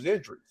causes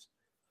injuries.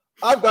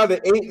 I've got an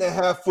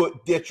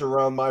 8.5-foot ditch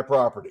around my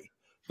property.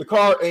 The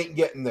car ain't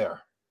getting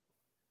there.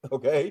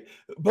 Okay.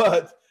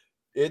 But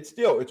it's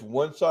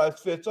one size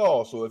fits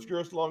all. So if you're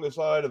along the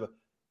side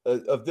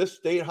of this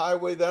state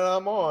highway that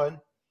I'm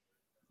on,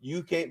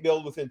 you can't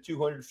build within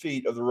 200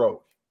 feet of the road.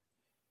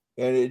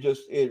 And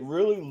it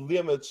really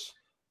limits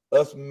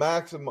us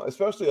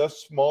especially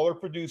us smaller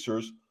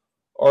producers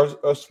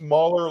or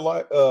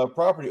smaller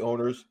property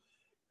owners.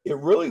 It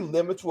really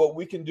limits what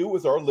we can do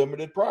with our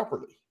limited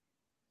property.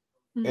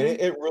 Mm-hmm. And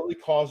it really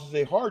causes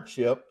a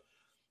hardship.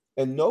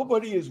 And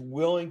nobody is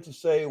willing to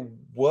say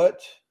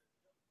what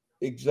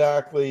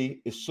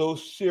exactly is so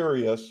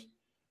serious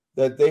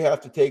that they have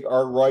to take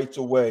our rights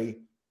away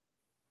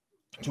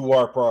to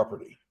our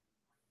property.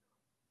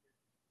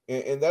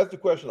 And that's the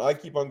question I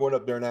keep on going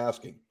up there and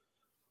asking.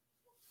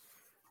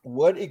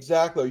 What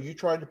exactly are you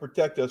trying to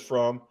protect us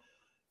from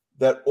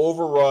that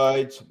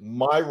overrides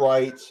my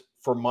rights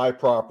for my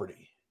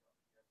property?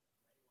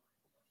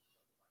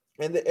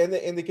 And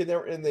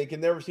they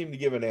can never seem to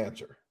give an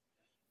answer.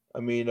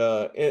 I mean,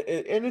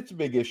 and it's a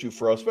big issue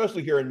for us,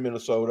 especially here in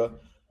Minnesota,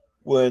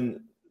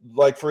 when,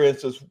 like, for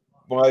instance,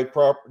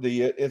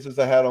 the instance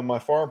I had on my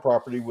farm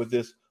property with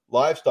this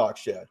livestock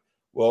shed.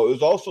 Well, it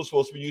was also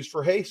supposed to be used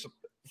for hay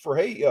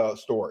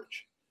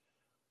storage.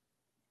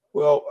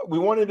 Well, we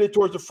wanted it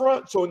towards the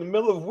front, so in the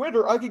middle of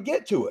winter, I could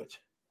get to it.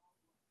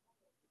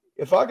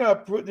 If I got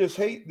to put this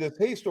hay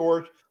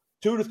storage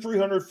 200 to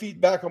 300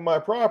 feet back on my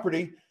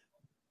property,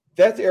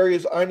 that's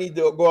areas I need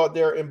to go out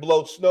there and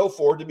blow snow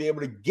for to be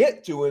able to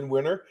get to in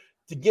winter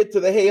to get to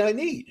the hay I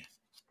need.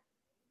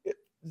 It's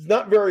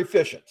not very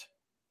efficient.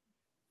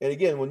 And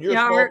again, when you're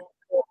a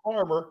small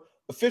farmer,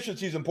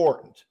 efficiency is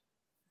important.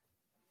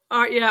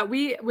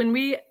 When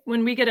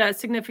we get a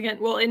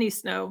significant, any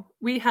snow,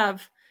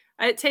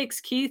 it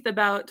takes Keith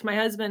my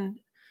husband,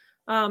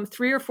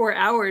 3 or 4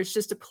 hours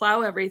just to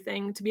plow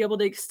everything to be able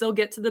to still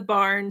get to the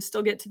barn,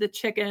 still get to the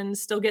chickens,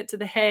 still get to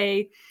the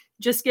hay,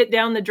 just get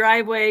down the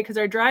driveway, because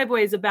our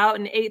driveway is about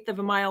 1/8 of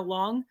a mile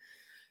long,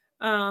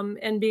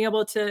 and being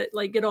able to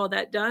get all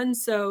that done.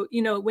 So,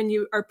 when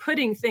you are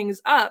putting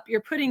things up,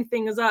 you're putting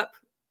things up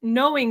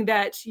knowing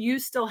that you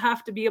still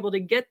have to be able to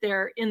get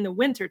there in the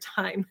winter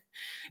time,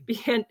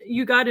 and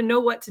you got to know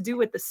what to do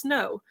with the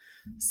snow.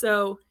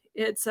 So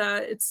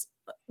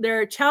there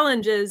are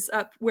challenges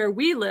up where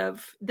we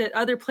live that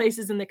other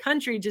places in the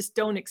country just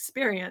don't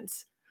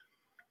experience.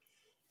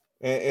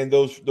 And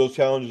those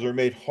challenges are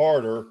made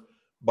harder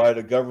by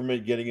the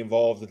government getting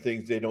involved in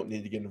things they don't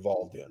need to get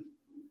involved in.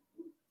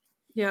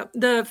 Yeah,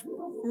 the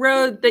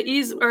road,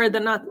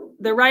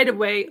 the right of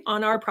way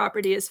on our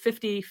property is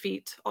 50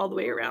 feet all the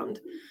way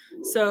around.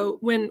 So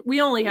when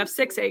we only have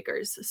 6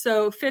 acres,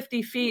 so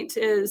 50 feet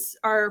is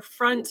our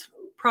front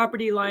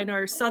property line.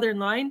 Our southern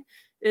line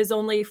is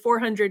only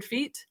 400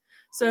 feet.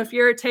 So if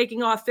you're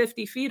taking off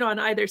 50 feet on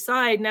either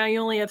side, now you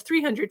only have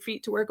 300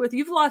 feet to work with.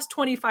 You've lost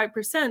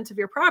 25% of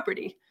your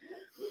property.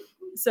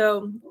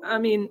 So, I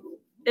mean,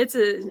 it's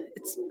a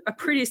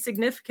pretty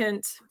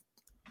significant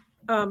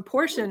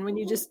portion when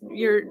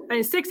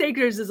 6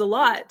 acres is a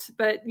lot,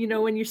 but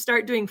when you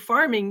start doing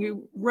farming,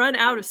 you run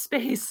out of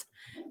space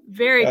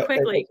very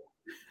quickly.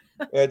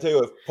 I tell you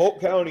what, Polk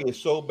County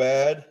is so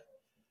bad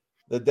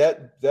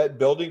that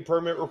building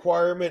permit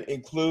requirement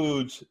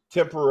includes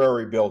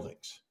temporary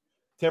buildings,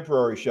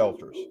 temporary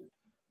shelters.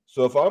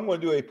 So if I'm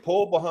going to do a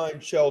pull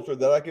behind shelter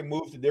that I can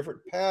move to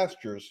different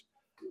pastures,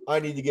 I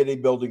need to get a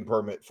building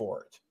permit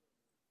for it.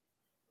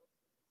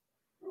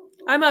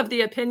 I'm of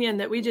the opinion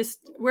that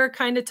we're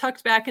kind of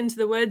tucked back into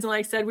the woods. And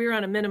like I said, we were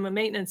on a minimum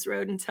maintenance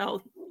road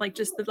until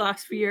just the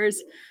last few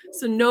years.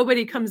 So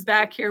nobody comes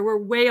back here. We're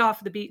way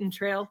off the beaten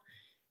trail.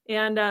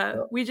 And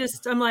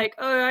I'm like,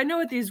 oh, I know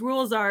what these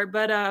rules are,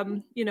 but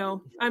I'm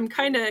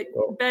kind of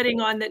betting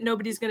on that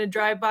nobody's going to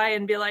drive by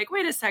and be like,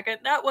 wait a second,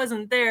 that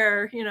wasn't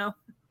there,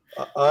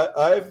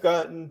 I've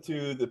gotten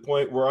to the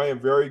point where I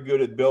am very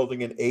good at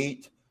building an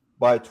 8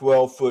 by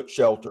 12 foot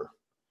shelter,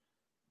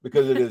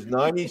 because it is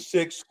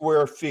 96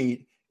 square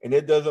feet and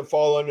it doesn't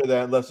fall under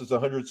that unless it's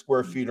 100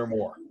 square feet or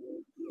more.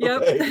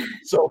 Yep. Okay?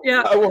 So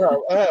yeah.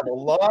 I have a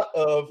lot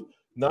of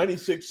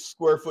 96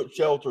 square foot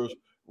shelters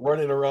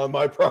running around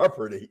my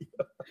property.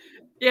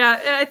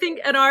 Yeah, I think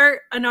in our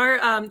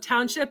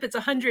township, it's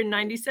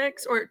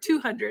 196 or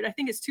 200. I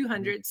think it's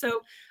 200.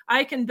 So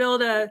I can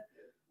build a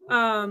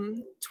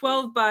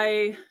 12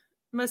 by,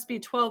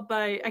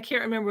 I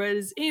can't remember what it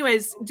is.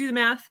 Anyways, do the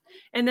math.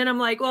 And then I'm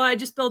like, well, I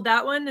just build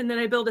that one. And then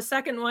I build a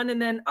second one.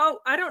 And then,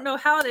 I don't know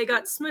how they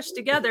got smushed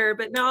together,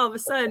 but now all of a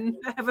sudden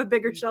I have a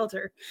bigger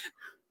shelter.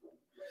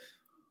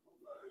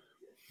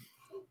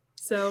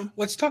 So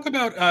let's talk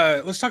about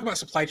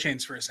supply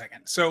chains for a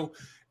second. So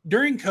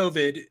during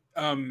COVID,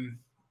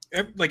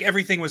 like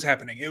everything was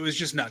happening. It was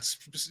just nuts.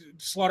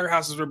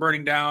 Slaughterhouses were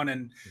burning down,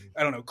 and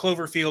I don't know,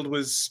 Cloverfield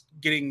was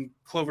getting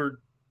clover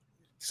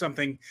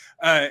something.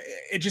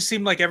 It just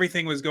seemed like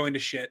everything was going to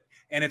shit,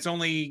 and it's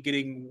only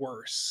getting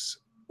worse,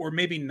 or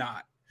maybe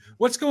not.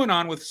 What's going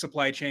on with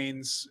supply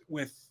chains,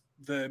 with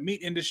the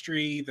meat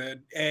industry,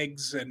 the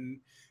eggs, and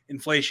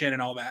inflation,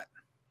 and all that?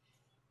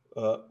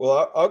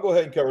 Well, I'll go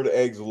ahead and cover the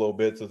eggs a little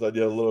bit since I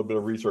did a little bit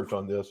of research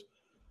on this.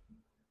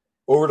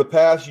 Over the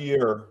past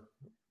year,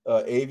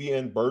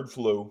 avian bird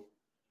flu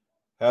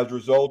has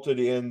resulted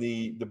in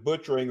the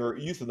butchering or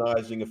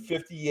euthanizing of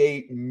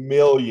 58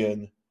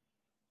 million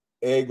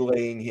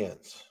egg-laying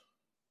hens.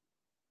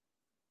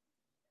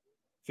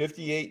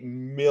 58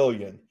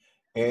 million.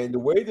 And the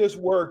way this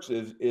works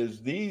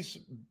is these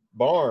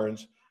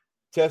barns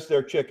test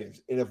their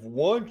chickens. And if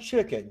one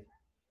chicken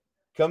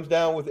comes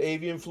down with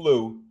avian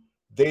flu,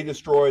 they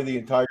destroy the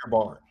entire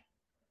barn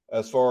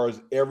as far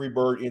as every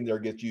bird in there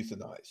gets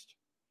euthanized.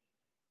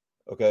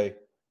 Okay.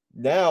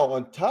 Now,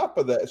 on top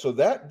of that, so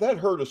that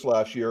hurt us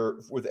last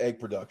year with egg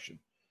production.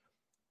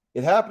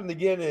 It happened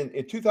again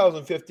in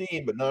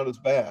 2015, but not as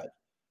bad.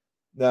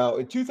 Now,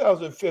 in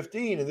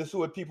 2015, and this is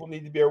what people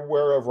need to be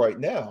aware of right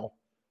now,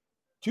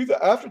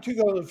 after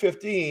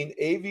 2015,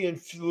 avian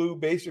flu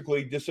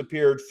basically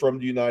disappeared from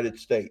the United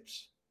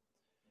States.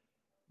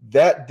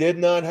 That did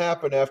not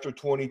happen after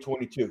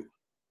 2022.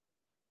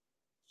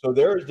 So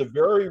there is a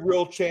very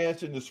real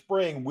chance in the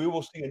spring we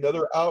will see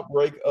another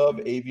outbreak of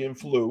avian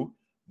flu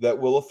that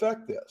will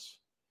affect this.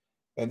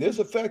 And this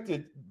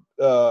affected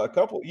a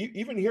couple,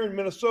 even here in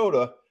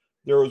Minnesota,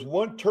 there was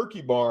one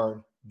turkey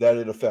barn that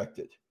it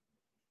affected,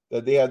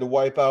 that they had to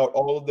wipe out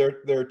all of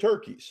their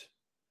turkeys.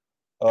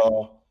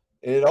 And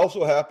it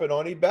also happened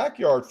on a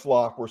backyard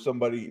flock where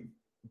somebody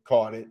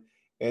caught it,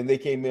 and they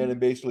came in and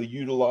basically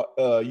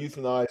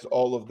euthanized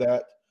all of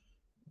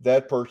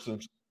that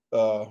person's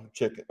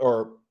chicken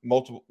or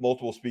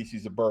multiple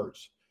species of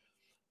birds.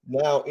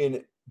 Now,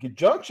 in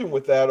conjunction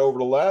with that, over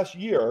the last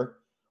year,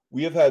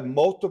 we have had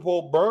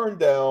multiple burn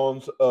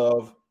downs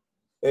of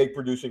egg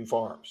producing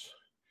farms,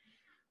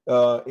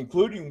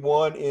 including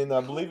one in,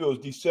 I believe it was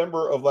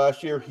December of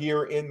last year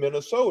here in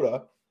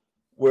Minnesota,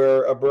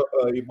 where a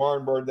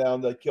barn burned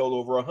down that killed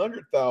over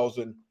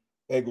 100,000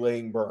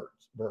 egg-laying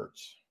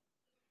birds.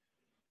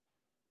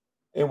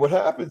 And what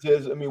happens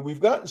is, I mean, we've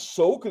gotten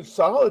so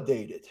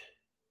consolidated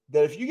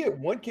that if you get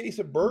one case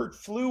of bird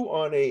flu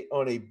on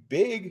a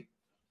big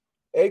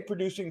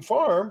egg-producing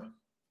farm,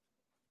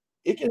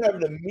 it can have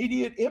an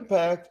immediate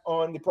impact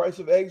on the price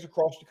of eggs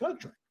across the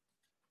country.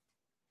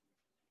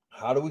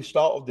 How do we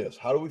solve this?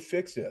 How do we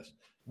fix this?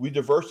 We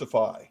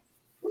diversify.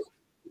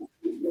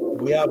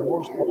 We have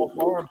more small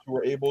farms who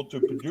are able to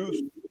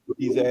produce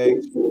these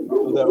eggs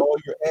so that all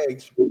your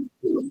eggs,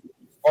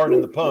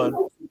 pardon the pun,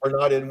 are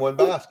not in one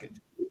basket.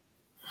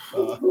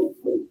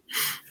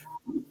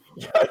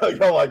 I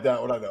don't like that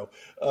one, I know.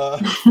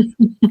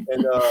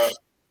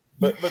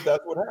 But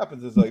that's what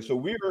happens. Is like, so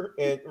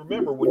and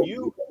remember, when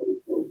you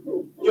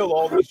kill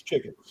all these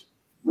chickens,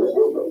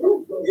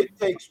 it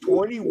takes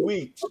 20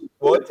 weeks.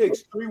 Well, it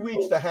takes 3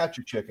 weeks to hatch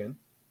a chicken,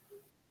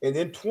 and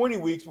then 20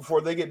 weeks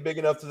before they get big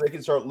enough so they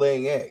can start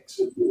laying eggs.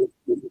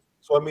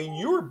 So, I mean,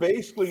 you're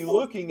basically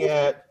looking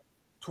at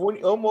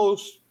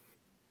almost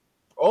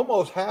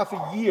half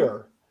a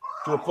year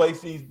to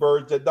replace these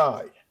birds that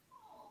died.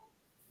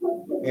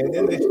 And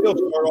then they still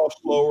start off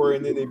slower,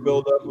 and then they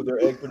build up with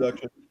their egg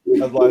production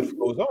as life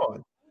goes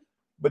on.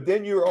 But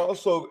then you're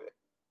also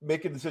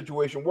making the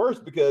situation worse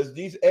because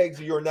these eggs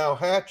that you're now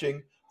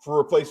hatching for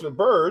replacement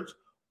birds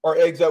are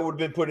eggs that would have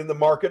been put in the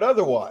market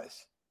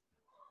otherwise.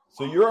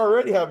 So you're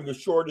already having a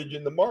shortage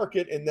in the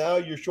market, and now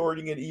you're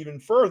shorting it even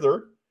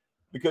further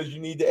because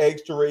you need the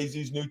eggs to raise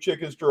these new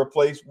chickens to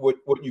replace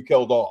what you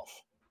killed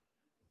off.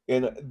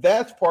 And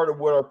that's part of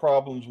what our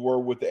problems were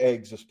with the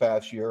eggs this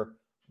past year,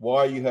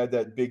 why you had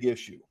that big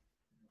issue.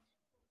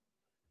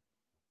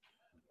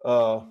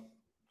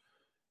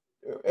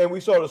 And we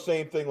saw the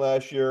same thing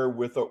last year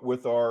with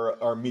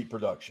our meat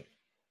production,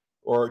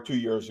 or 2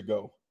 years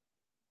ago.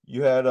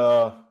 You had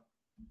a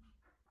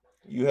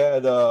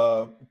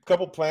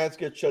couple plants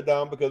get shut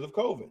down because of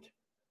COVID.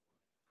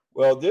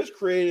 Well, this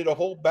created a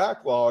whole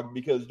backlog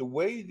because the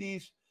way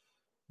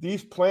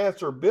these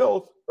plants are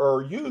built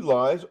or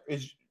utilized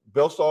is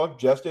built on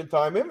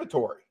just-in-time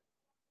inventory.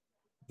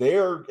 They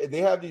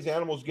have these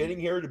animals getting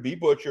here to be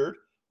butchered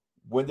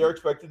when they're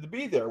expected to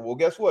be there. Well,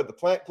 guess what? The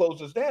plant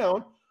closes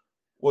down.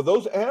 Well,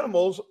 those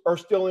animals are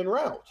still en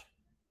route.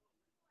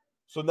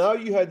 So now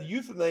you had to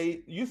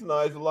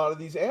euthanize a lot of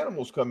these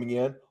animals coming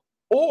in,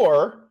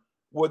 or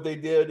what they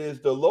did is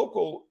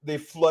they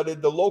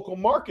flooded the local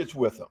markets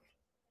with them.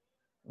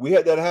 We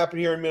had that happen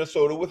here in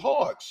Minnesota with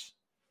hogs,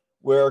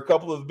 where a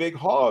couple of big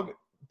hog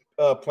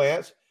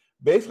plants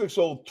basically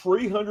sold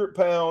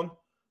 300-pound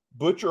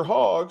butcher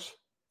hogs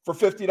for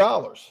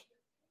 $50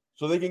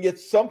 so they can get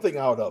something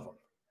out of them.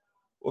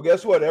 Well,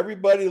 guess what?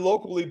 Everybody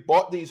locally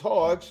bought these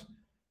hogs,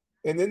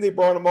 And then they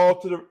brought them all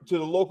to the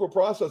local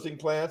processing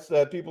plants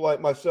that people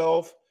like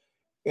myself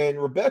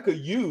and Rebecca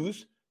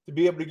use to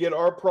be able to get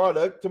our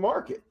product to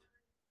market.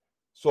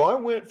 So I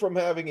went from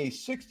having a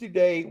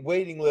 60-day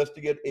waiting list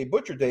to get a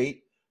butcher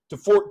date to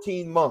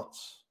 14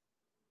 months.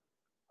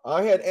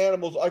 I had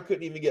animals I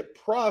couldn't even get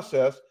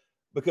processed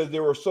because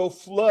they were so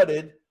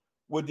flooded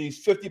with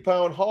these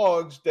 50-pound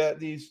hogs that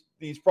these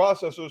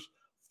processors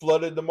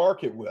flooded the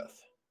market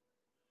with.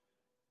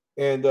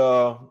 And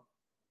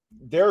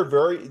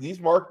these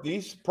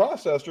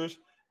processors,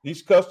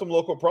 these custom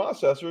local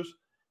processors,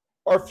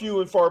 are few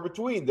and far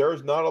between.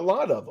 There's not a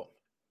lot of them.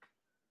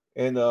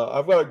 And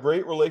I've got a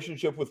great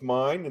relationship with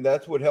mine, and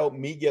that's what helped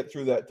me get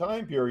through that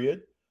time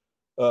period.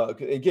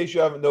 In case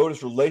you haven't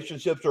noticed,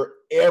 relationships are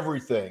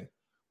everything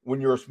when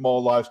you're a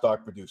small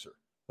livestock producer.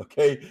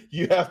 Okay,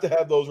 you have to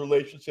have those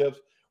relationships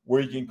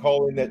where you can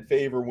call in that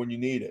favor when you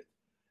need it.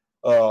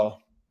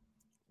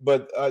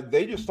 But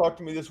they just talked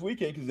to me this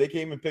weekend because they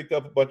came and picked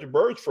up a bunch of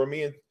birds from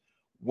me, and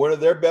one of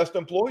their best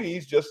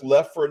employees just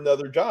left for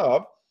another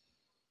job,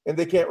 and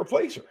they can't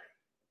replace her.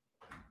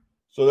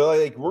 So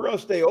they're like, we're going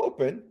to stay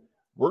open.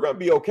 We're going to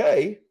be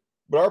okay,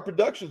 but our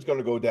production is going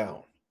to go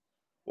down.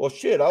 Well,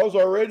 shit, I was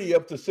already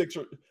up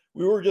to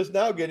we were just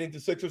now getting to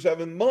 6 or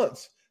 7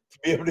 months to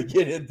be able to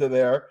get into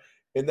there.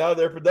 And now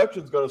their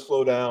production is going to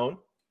slow down.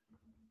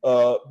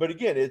 But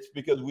again, it's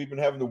because we've been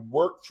having to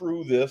work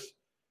through this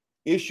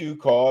issue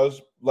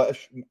caused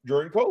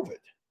during COVID.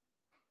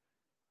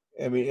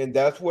 I mean, and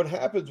that's what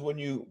happens when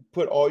you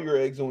put all your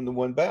eggs into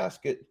one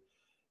basket.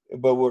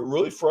 But what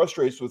really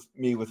frustrates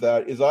me with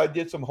that is I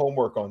did some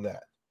homework on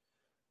that.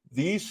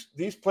 These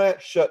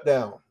plants shut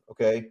down,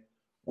 okay?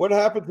 What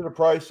happened to the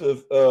price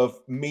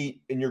of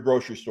meat in your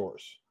grocery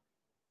stores?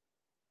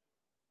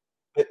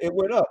 It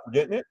went up,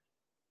 didn't it?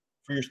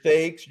 For your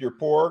steaks, your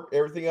pork,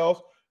 everything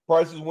else,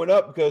 prices went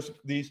up because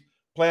these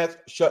plants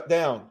shut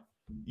down.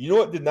 You know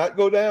what did not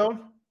go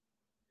down?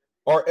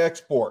 Our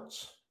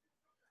exports.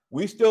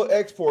 We still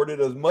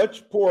exported as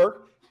much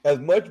pork, as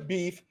much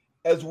beef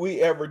as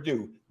we ever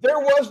do. There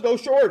was no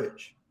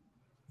shortage.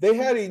 They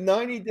had a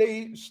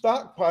 90-day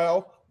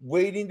stockpile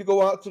waiting to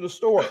go out to the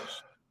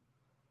stores.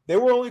 They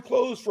were only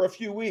closed for a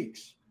few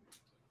weeks.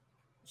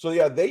 So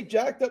yeah, they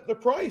jacked up the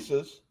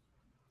prices,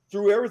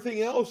 threw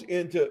everything else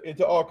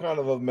into all kind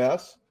of a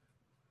mess,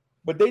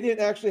 but they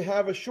didn't actually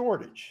have a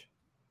shortage.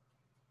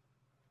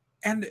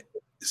 And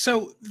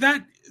so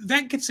that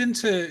gets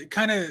into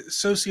kind of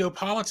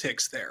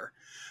sociopolitics there.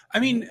 I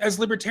mean, as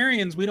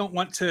libertarians, we don't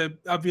want to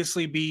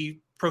obviously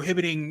be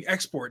prohibiting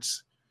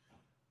exports.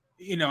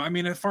 You know, I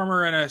mean, a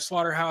farmer and a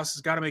slaughterhouse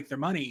has got to make their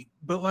money,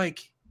 but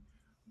like,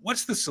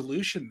 what's the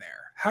solution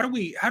there? How do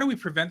we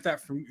prevent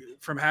that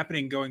from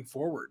happening going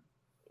forward?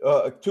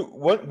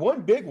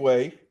 One big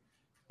way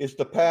is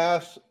to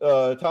pass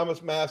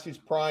Thomas Massey's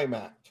Prime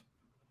Act.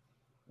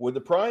 What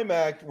the Prime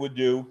Act would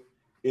do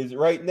is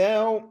right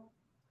now,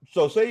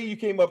 so say you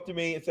came up to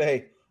me and say,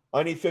 hey,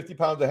 I need 50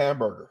 pounds of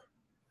hamburger.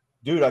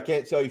 Dude, I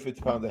can't sell you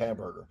 50 pounds of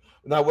hamburger.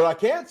 Now, what I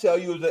can't sell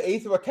you is an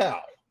eighth of a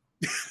cow.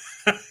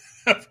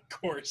 Of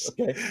course.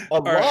 Okay.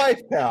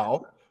 Live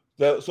cow,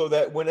 so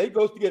that when it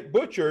goes to get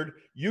butchered,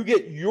 you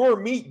get your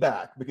meat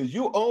back because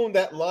you own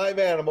that live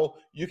animal.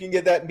 You can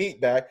get that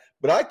meat back,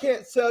 but I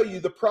can't sell you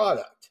the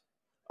product.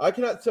 I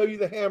cannot sell you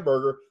the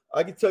hamburger.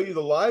 I can sell you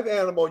the live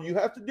animal, and you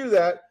have to do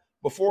that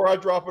before I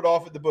drop it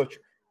off at the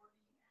butcher.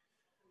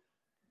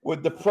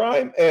 With the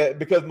Prime,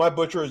 because my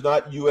butcher is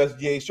not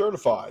USDA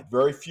certified,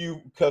 very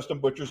few custom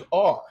butchers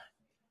are.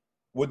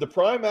 What the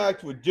Prime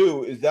Act would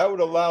do is that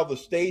would allow the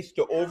states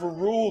to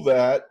overrule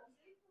that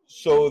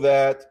so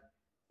that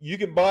you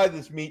can buy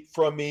this meat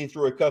from me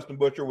through a custom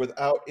butcher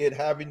without it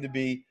having to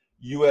be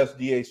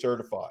USDA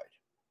certified.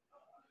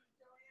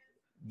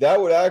 That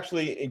would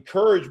actually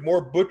encourage more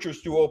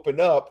butchers to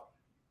open up,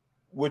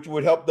 which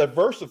would help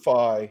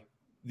diversify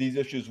these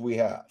issues we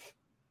have.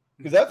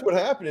 Because that's what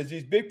happened is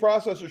these big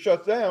processors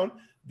shut down.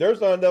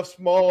 There's not enough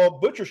small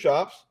butcher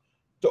shops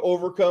to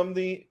overcome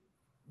the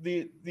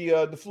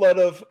flood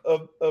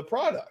of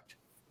product.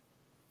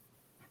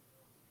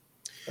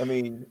 I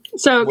mean,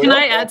 so can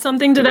I add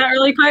something to that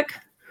really quick?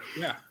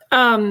 Yeah.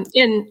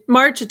 In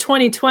March of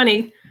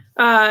 2020,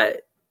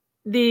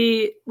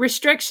 the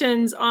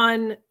restrictions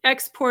on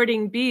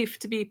exporting beef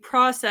to be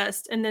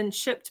processed and then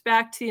shipped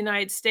back to the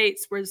United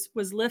States was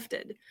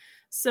lifted.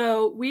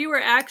 So we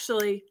were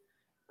actually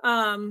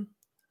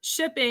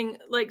shipping,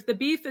 like the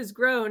beef is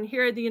grown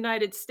here in the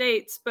United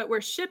States, but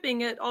we're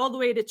shipping it all the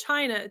way to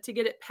China to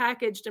get it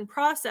packaged and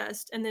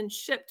processed and then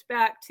shipped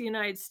back to the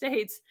United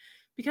States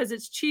because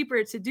it's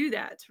cheaper to do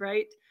that,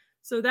 right?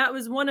 So that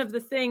was one of the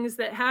things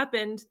that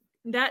happened.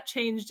 That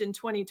changed in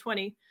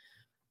 2020.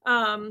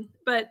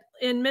 But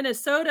in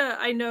Minnesota,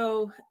 I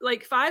know,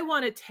 like if I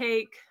want to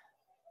take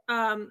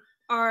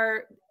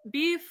our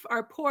beef,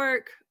 our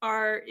pork,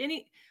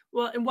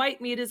 and white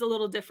meat is a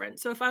little different.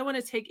 So if I want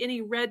to take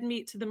any red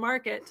meat to the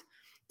market,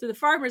 to the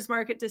farmer's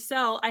market to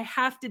sell, I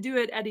have to do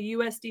it at a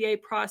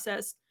USDA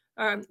processed,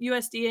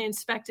 USDA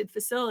inspected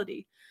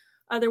facility.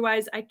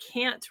 Otherwise, I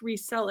can't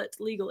resell it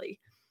legally.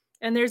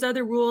 And there's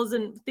other rules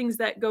and things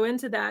that go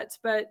into that.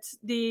 But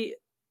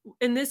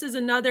and this is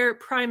another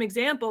prime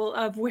example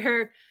of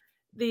where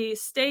the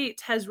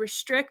state has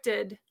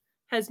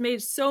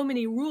made so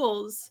many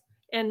rules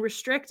and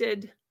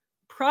restricted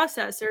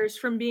processors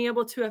from being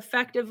able to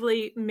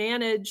effectively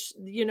manage,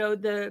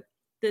 the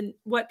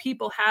what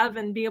people have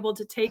and be able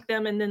to take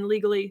them and then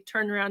legally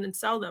turn around and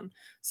sell them.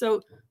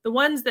 So the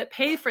ones that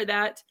pay for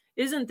that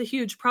isn't the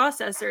huge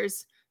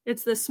processors.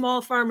 It's the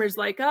small farmers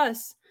like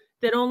us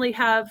that only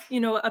have,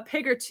 a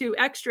pig or two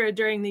extra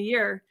during the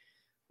year.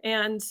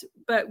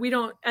 But we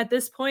don't, at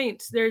this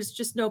point, there's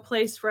just no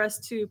place for us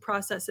to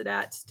process it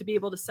at to be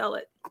able to sell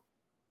it.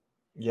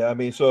 Yeah.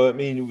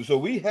 So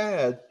we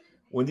had,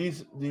 when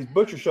these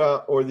butcher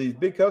shop or these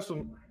big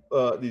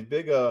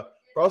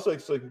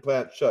processing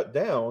plants shut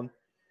down,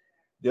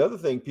 the other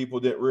thing people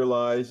didn't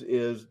realize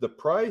is the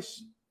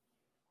price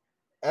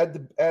at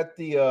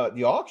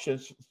the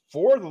auctions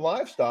for the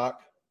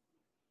livestock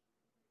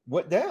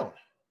went down.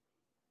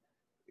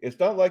 It's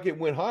not like it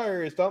went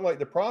higher. It's not like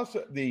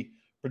the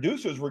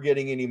producers were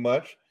getting any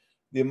much.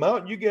 The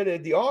amount you get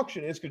at the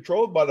auction is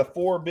controlled by the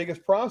 4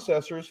 biggest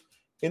processors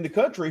in the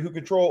country, who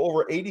control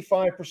over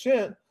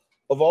 85%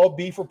 of all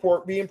beef or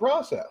pork being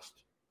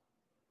processed.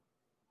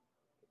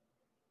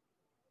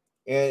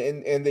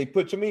 And they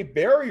put so many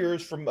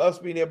barriers from us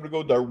being able to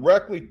go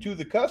directly to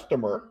the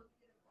customer.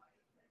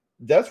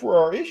 That's where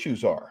our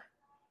issues are.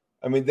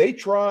 I mean, they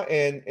try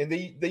and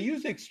they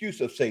use the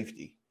excuse of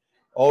safety.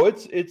 Oh,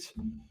 it's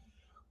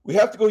we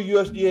have to go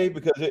USDA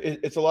because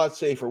it's a lot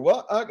safer.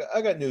 Well,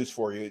 I got news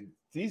for you.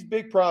 These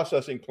big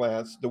processing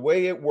plants, the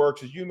way it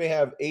works is you may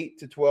have 8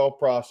 to 12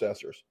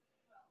 processors.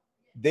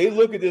 They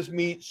look at this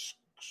meat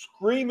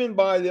screaming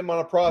by them on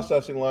a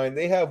processing line.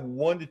 They have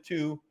 1 to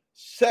 2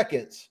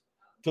 seconds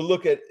to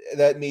look at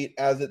that meat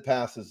as it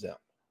passes them.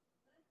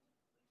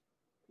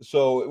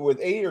 So with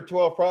 8 or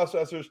 12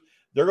 processors,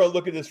 they're going to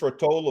look at this for a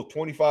total of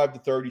 25 to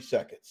 30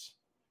 seconds.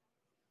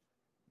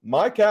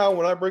 My cow,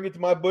 when I bring it to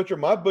my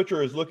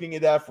butcher is looking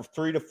at that for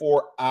 3 to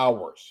 4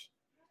 hours.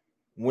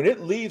 When it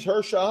leaves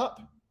her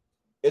shop,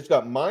 it's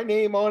got my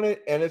name on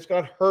it and it's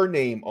got her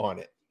name on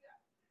it.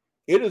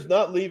 It is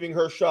not leaving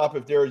her shop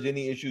if there is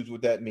any issues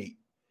with that meat.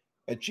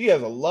 And she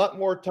has a lot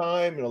more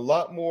time and a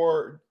lot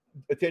more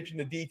attention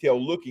to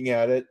detail looking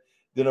at it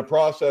than a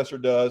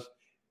processor does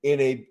in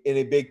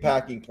a big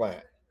packing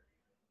plant.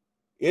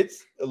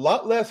 It's a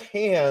lot less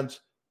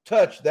hands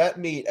touch that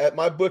meat at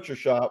my butcher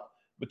shop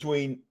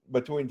between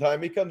the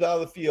time it comes out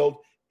of the field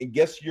and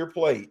gets to your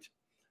plate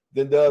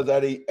than does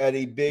at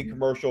a big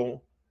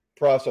commercial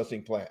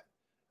processing plant.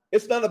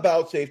 It's not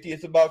about safety.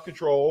 It's about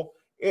control.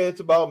 And it's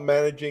about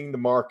managing the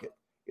market.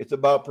 It's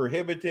about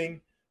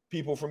prohibiting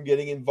people from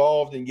getting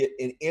involved and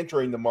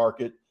entering the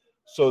market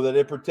so that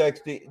it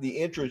protects the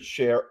interest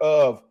share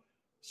of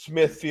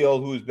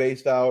Smithfield, who's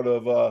based out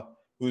of,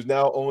 who's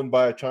now owned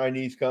by a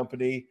Chinese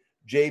company,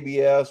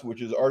 JBS,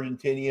 which is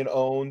Argentinian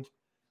owned.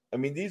 I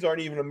mean, these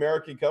aren't even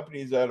American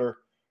companies that are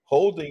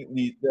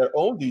that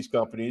own these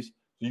companies.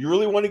 So you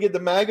really want to get the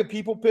MAGA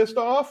people pissed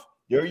off?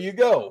 There you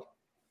go.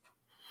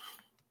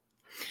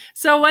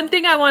 So one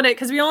thing I wanted,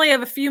 because we only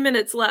have a few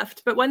minutes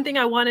left, but one thing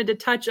I wanted to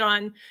touch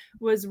on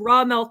was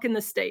raw milk in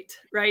the state,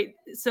 right?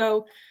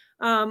 So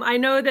I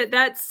know that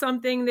that's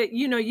something that,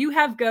 you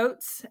have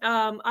goats.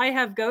 I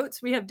have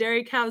goats. We have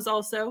dairy cows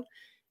also.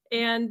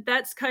 And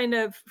that's kind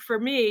of, for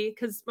me,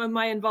 because of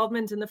my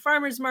involvement in the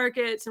farmers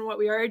markets and what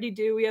we already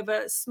do, we have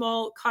a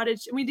small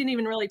cottage, and we didn't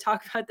even really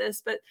talk about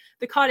this, but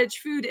the cottage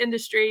food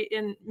industry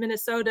in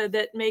Minnesota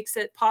that makes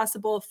it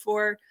possible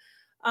for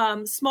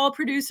small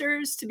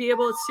producers to be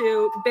able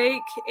to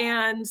bake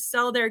and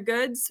sell their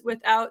goods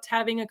without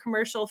having a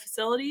commercial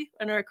facility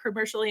and a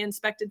commercially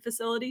inspected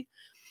facility.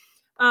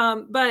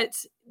 But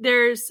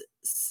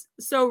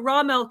so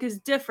raw milk is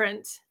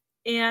different,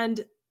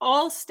 and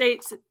all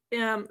states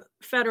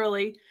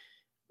federally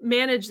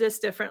manage this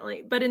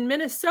differently. But in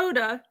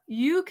Minnesota,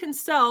 you can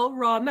sell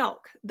raw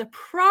milk. The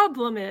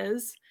problem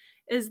is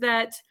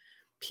that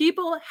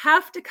people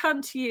have to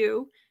come to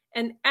you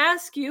and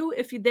ask you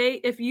if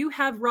you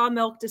have raw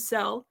milk to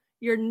sell.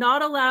 You're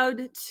not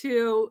allowed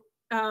to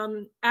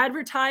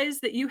advertise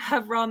that you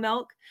have raw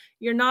milk.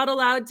 You're not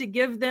allowed to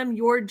give them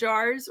your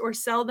jars or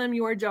sell them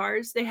your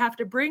jars. They have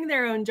to bring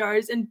their own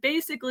jars and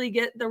basically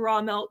get the raw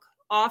milk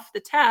off the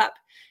tap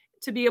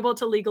to be able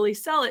to legally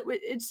sell it.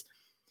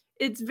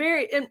 It's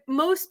very, and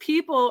most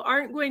people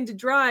aren't going to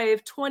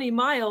drive 20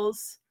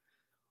 miles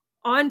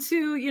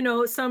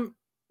onto, some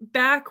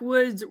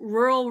backwoods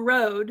rural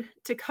road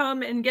to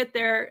come and get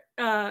their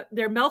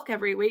milk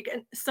every week.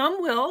 And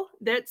some will,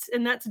 that's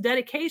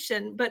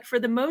dedication. But for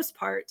the most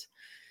part,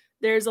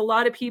 there's a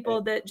lot of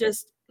people that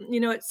just,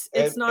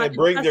 it's not. And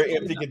bring their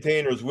empty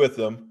containers with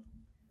them.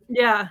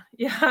 Yeah.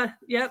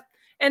 Yep.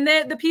 And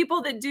the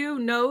people that do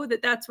know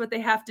that that's what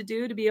they have to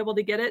do to be able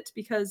to get it,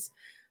 because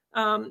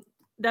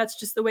that's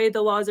just the way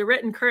the laws are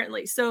written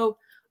currently. So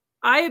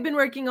I have been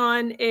working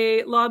on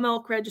a raw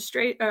milk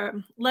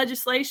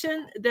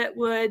legislation that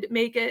would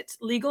make it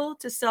legal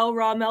to sell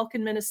raw milk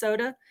in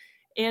Minnesota.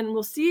 and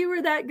we'll see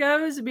where that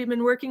goes. We've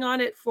been working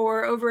on it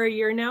for over a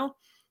year now,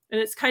 and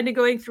it's kind of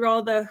going through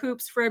all the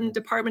hoops from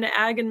Department of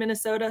Ag in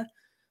Minnesota.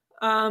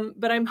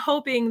 But I'm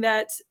hoping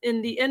that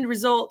in the end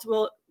result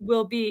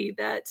will be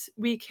that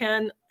we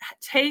can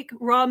take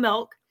raw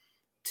milk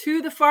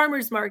to the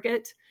farmer's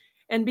market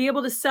and be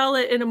able to sell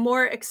it in a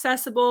more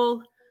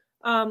accessible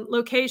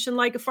location,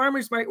 like a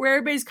farmer's market, where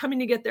everybody's coming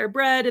to get their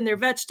bread and their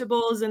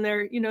vegetables and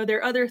their,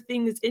 their other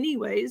things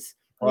anyways.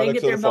 And they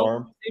get their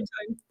milk at the same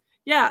time.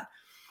 Yeah.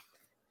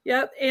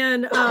 Yep.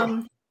 And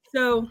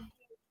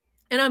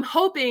and I'm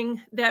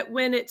hoping that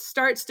when it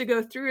starts to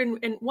go through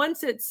and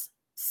once it's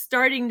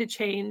starting to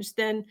change,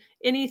 then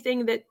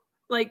anything that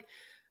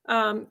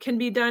can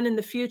be done in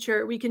the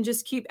future, we can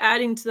just keep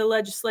adding to the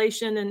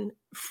legislation and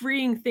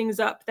freeing things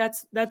up.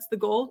 That's the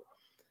goal.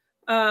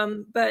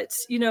 But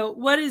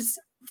what is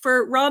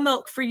for raw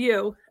milk for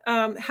you?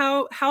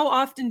 How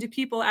often do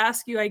people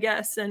ask you, I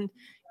guess, and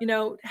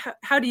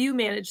how do you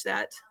manage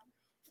that?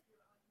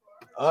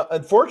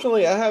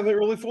 Unfortunately, I haven't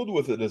really fooled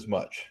with it as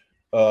much.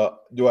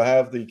 Do I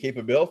have the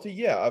capability?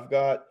 Yeah, I've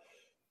got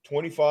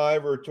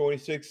 25 or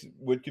 26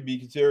 what could be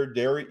considered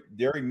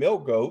dairy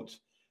milk goats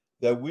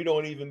that we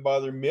don't even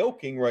bother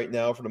milking right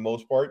now for the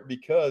most part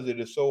because it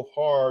is so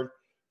hard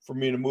for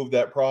me to move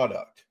that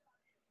product,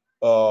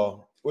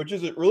 which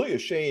is really a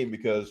shame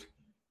because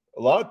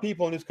a lot of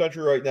people in this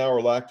country right now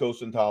are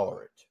lactose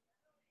intolerant.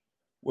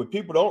 What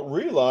people don't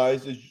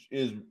realize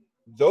is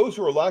those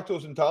who are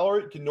lactose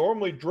intolerant can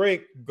normally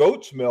drink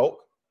goat's milk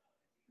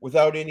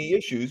without any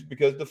issues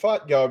because the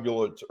fat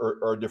globules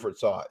are a different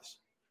size.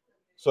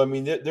 So, I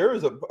mean, there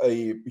is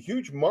a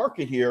huge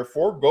market here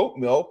for goat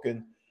milk,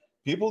 and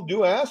people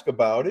do ask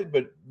about it,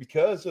 but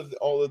because of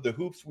all of the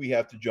hoops we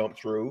have to jump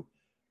through,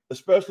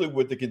 especially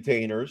with the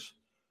containers,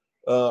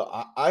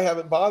 I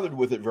haven't bothered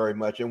with it very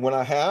much. And when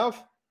I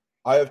have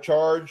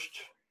charged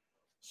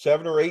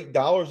 $7 or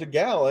 $8 a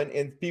gallon,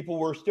 and people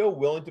were still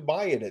willing to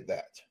buy it at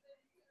that.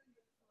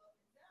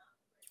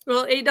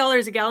 Well,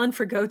 $8 a gallon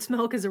for goat's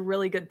milk is a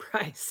really good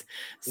price.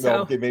 So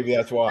well, okay, maybe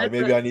that's why.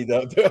 Maybe I need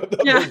that.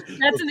 Yeah,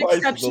 that's an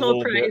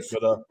exceptional price.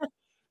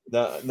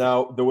 But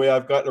now the way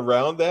I've gotten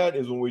around that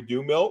is when we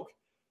do milk,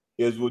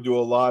 is we'll do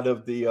a lot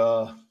of the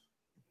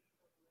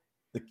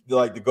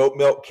goat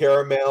milk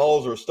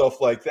caramels or stuff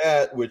like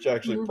that, which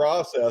actually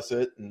process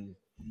it, and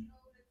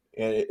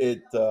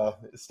it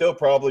still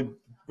probably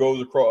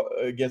goes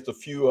against a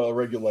few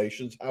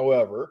regulations.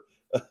 However,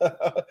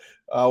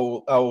 I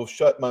will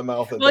shut my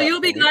mouth. Well, you'll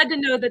be glad to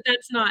know that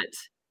that's not.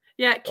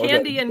 Yeah,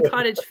 candy and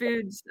cottage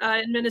foods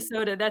in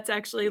Minnesota, that's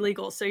actually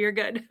legal, so you're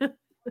good.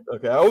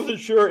 Okay, I wasn't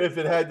sure if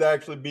it had to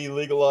actually be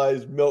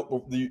legalized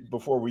milk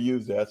before we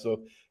use that. So it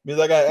means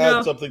I got to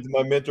add something to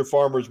my Mentor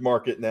Farmers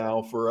Market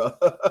now for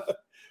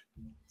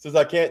since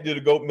I can't do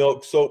the goat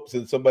milk soap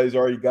since somebody's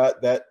already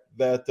got that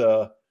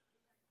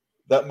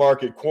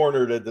market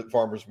cornered at the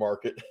farmers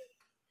market.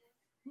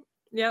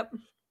 Yep.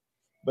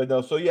 But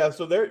no, so yeah,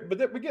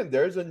 again,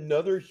 there's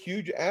another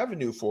huge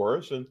avenue for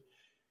us,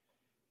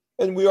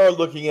 and we are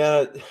looking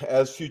at it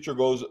as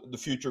the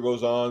future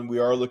goes on. We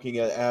are looking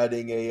at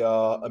adding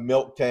a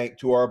milk tank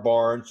to our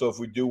barn. So if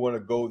we do want to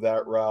go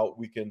that route,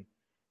 we can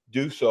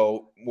do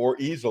so more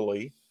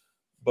easily.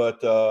 But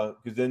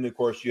because then, of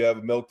course, you have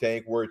a milk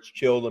tank where it's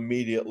chilled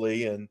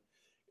immediately, and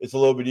it's a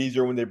little bit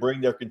easier when they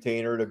bring their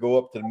container to go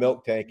up to the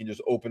milk tank and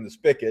just open the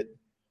spigot,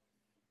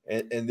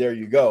 and there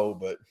you go.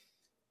 But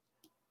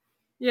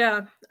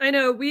yeah, I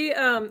know. We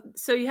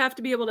so you have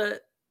to be able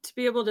to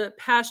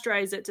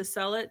pasteurize it to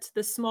sell it.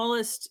 The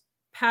smallest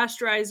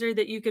pasteurizer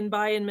that you can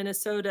buy in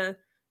Minnesota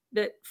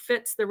that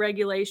fits the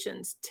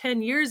regulations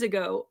 10 years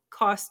ago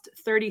cost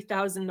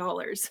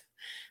 $30,000.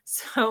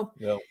 So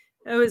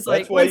it was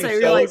like once I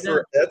realized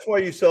that. That's why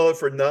you sell it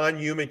for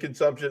non-human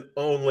consumption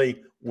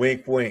only.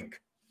 Wink, wink.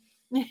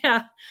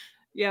 Yeah.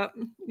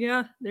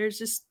 There's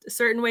just a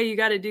certain way you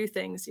got to do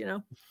things,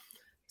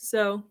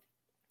 So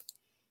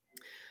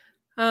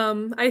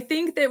I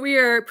think that we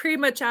are pretty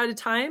much out of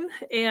time,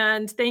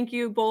 and thank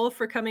you, Bull,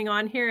 for coming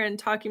on here and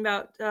talking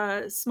about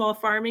small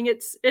farming.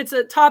 It's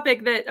a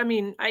topic that, I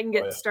mean, I can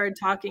get started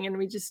talking and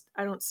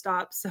I don't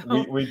stop. So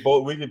we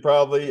could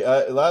probably,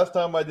 last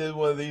time I did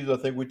one of these, I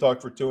think we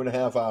talked for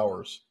 2.5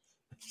 hours.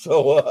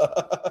 So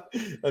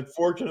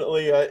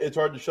unfortunately, it's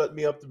hard to shut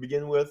me up to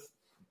begin with,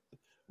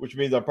 which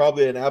means I'm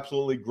probably an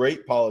absolutely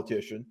great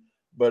politician,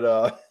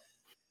 but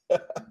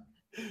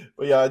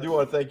yeah, I do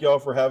want to thank y'all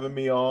for having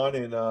me on,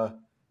 and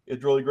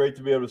it's really great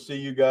to be able to see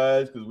you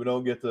guys because we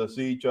don't get to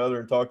see each other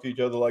and talk to each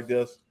other like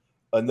this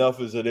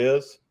enough as it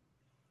is.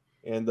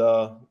 And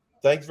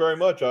thanks very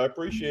much. I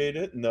appreciate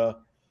it. And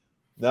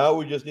now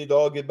we just need to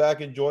all get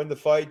back and join the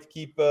fight to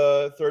keep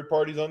third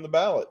parties on the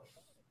ballot.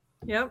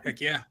 Yep.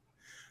 Heck yeah.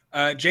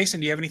 Jason,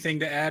 do you have anything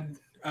to add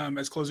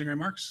as closing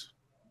remarks?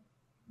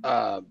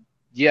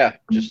 Yeah,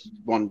 just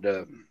wanted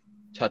to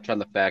touch on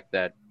the fact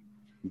that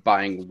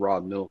buying raw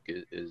milk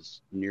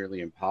is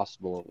nearly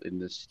impossible in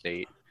this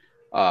state.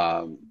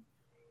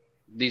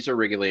 These are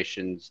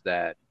regulations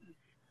that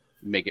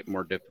make it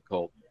more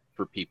difficult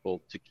for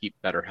people to keep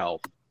better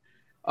health.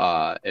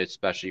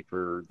 especially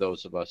for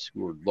those of us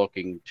who are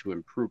looking to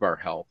improve our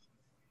health.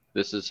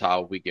 This is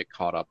how we get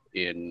caught up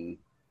in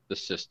the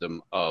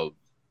system of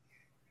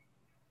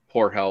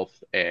poor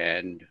health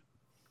and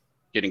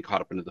getting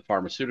caught up into the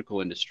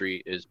pharmaceutical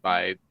industry is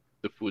by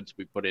the foods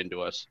we put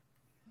into us.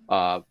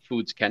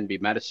 Foods can be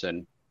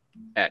medicine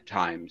at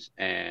times,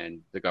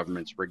 and the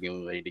government's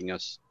regulating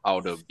us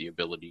out of the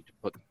ability to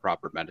put the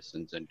proper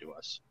medicines into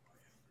us.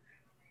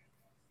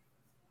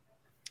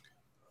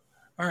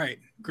 All right,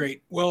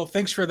 great. Well,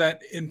 thanks for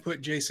that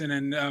input, Jason,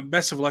 and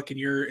best of luck in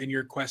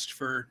your quest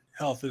for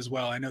health as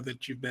well. I know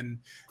that you've been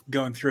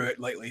going through it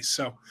lately.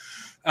 So,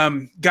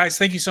 guys,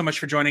 thank you so much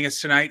for joining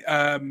us tonight.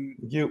 Thank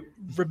you.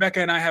 Rebecca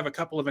and I have a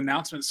couple of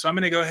announcements, so I'm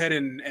going to go ahead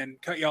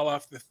and cut y'all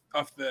off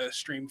the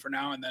stream for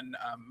now, and then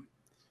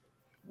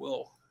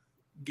we'll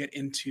get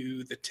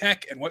into the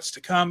tech and what's to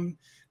come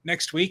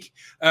next week.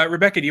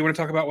 Rebecca, do you want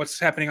to talk about what's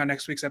happening on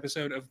next week's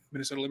episode of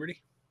Minnesota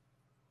Liberty?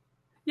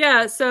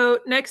 Yeah, so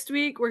next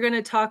week we're going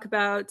to talk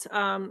about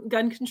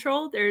gun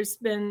control. There's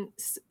been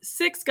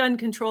 6 gun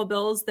control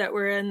bills that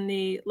were in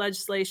the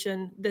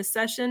legislation this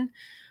session.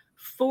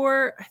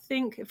 4, I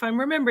think, if I'm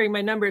remembering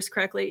my numbers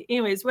correctly.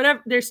 Anyways,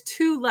 whatever. There's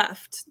 2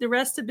 left. The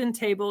rest have been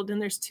tabled, and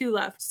there's 2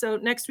 left. So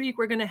next week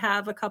we're going to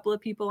have a couple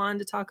of people on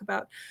to talk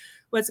about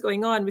what's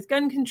going on with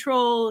gun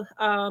control,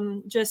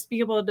 just be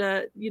able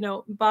to,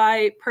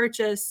 buy,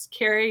 purchase,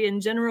 carry in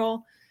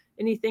general.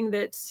 Anything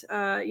that,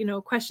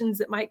 questions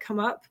that might come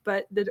up,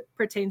 but that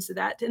pertains to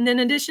that. And then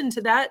in addition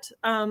to that,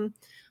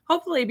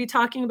 hopefully be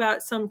talking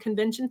about some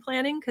convention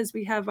planning, because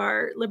we have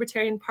our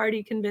Libertarian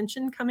Party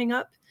convention coming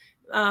up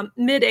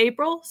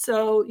mid-April.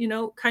 So,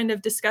 kind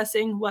of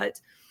discussing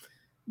what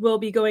will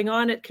be going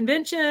on at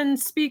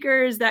conventions,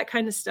 speakers, that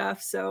kind of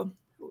stuff. So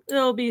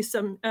it'll be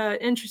some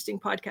interesting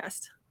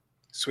podcast.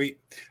 Sweet.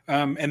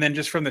 And then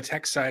just from the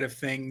tech side of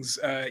things,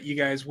 you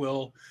guys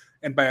will,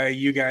 and by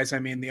you guys, I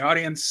mean the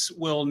audience,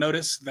 will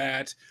notice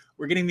that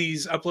we're getting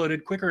these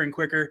uploaded quicker and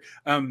quicker.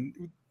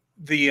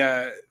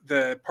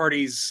 The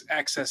party's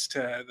access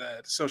to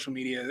the social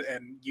media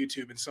and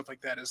YouTube and stuff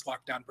like that is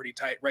locked down pretty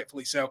tight,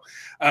 rightfully so.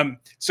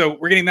 So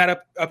we're getting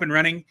that up and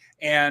running,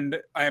 and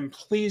I'm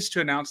pleased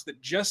to announce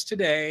that just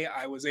today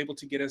I was able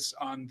to get us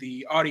on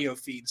the audio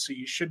feed. So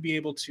you should be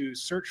able to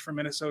search for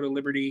Minnesota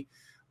Liberty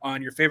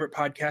on your favorite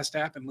podcast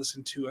app and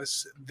listen to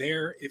us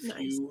there if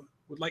you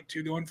would like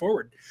to going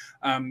forward.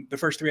 The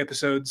first 2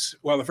 episodes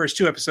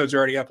are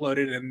already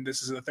uploaded, and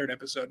this is the 3rd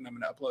episode, and I'm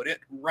going to upload it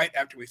right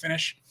after we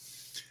finish.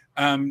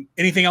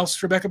 Anything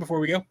else, Rebecca, before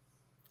we go?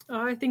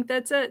 Oh, I think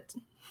that's it.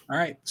 All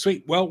right,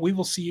 sweet. Well, we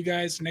will see you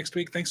guys next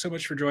week. Thanks so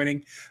much for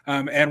joining.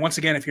 And once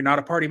again, if you're not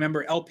a party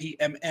member,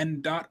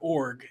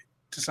 lpmn.org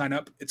to sign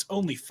up. It's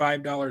only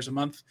 $5 a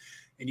month,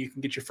 and you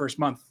can get your first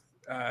month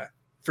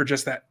for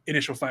just that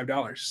initial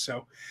 $5.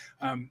 So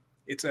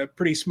it's a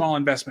pretty small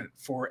investment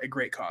for a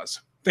great cause.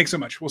 Thanks so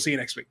much. We'll see you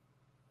next week.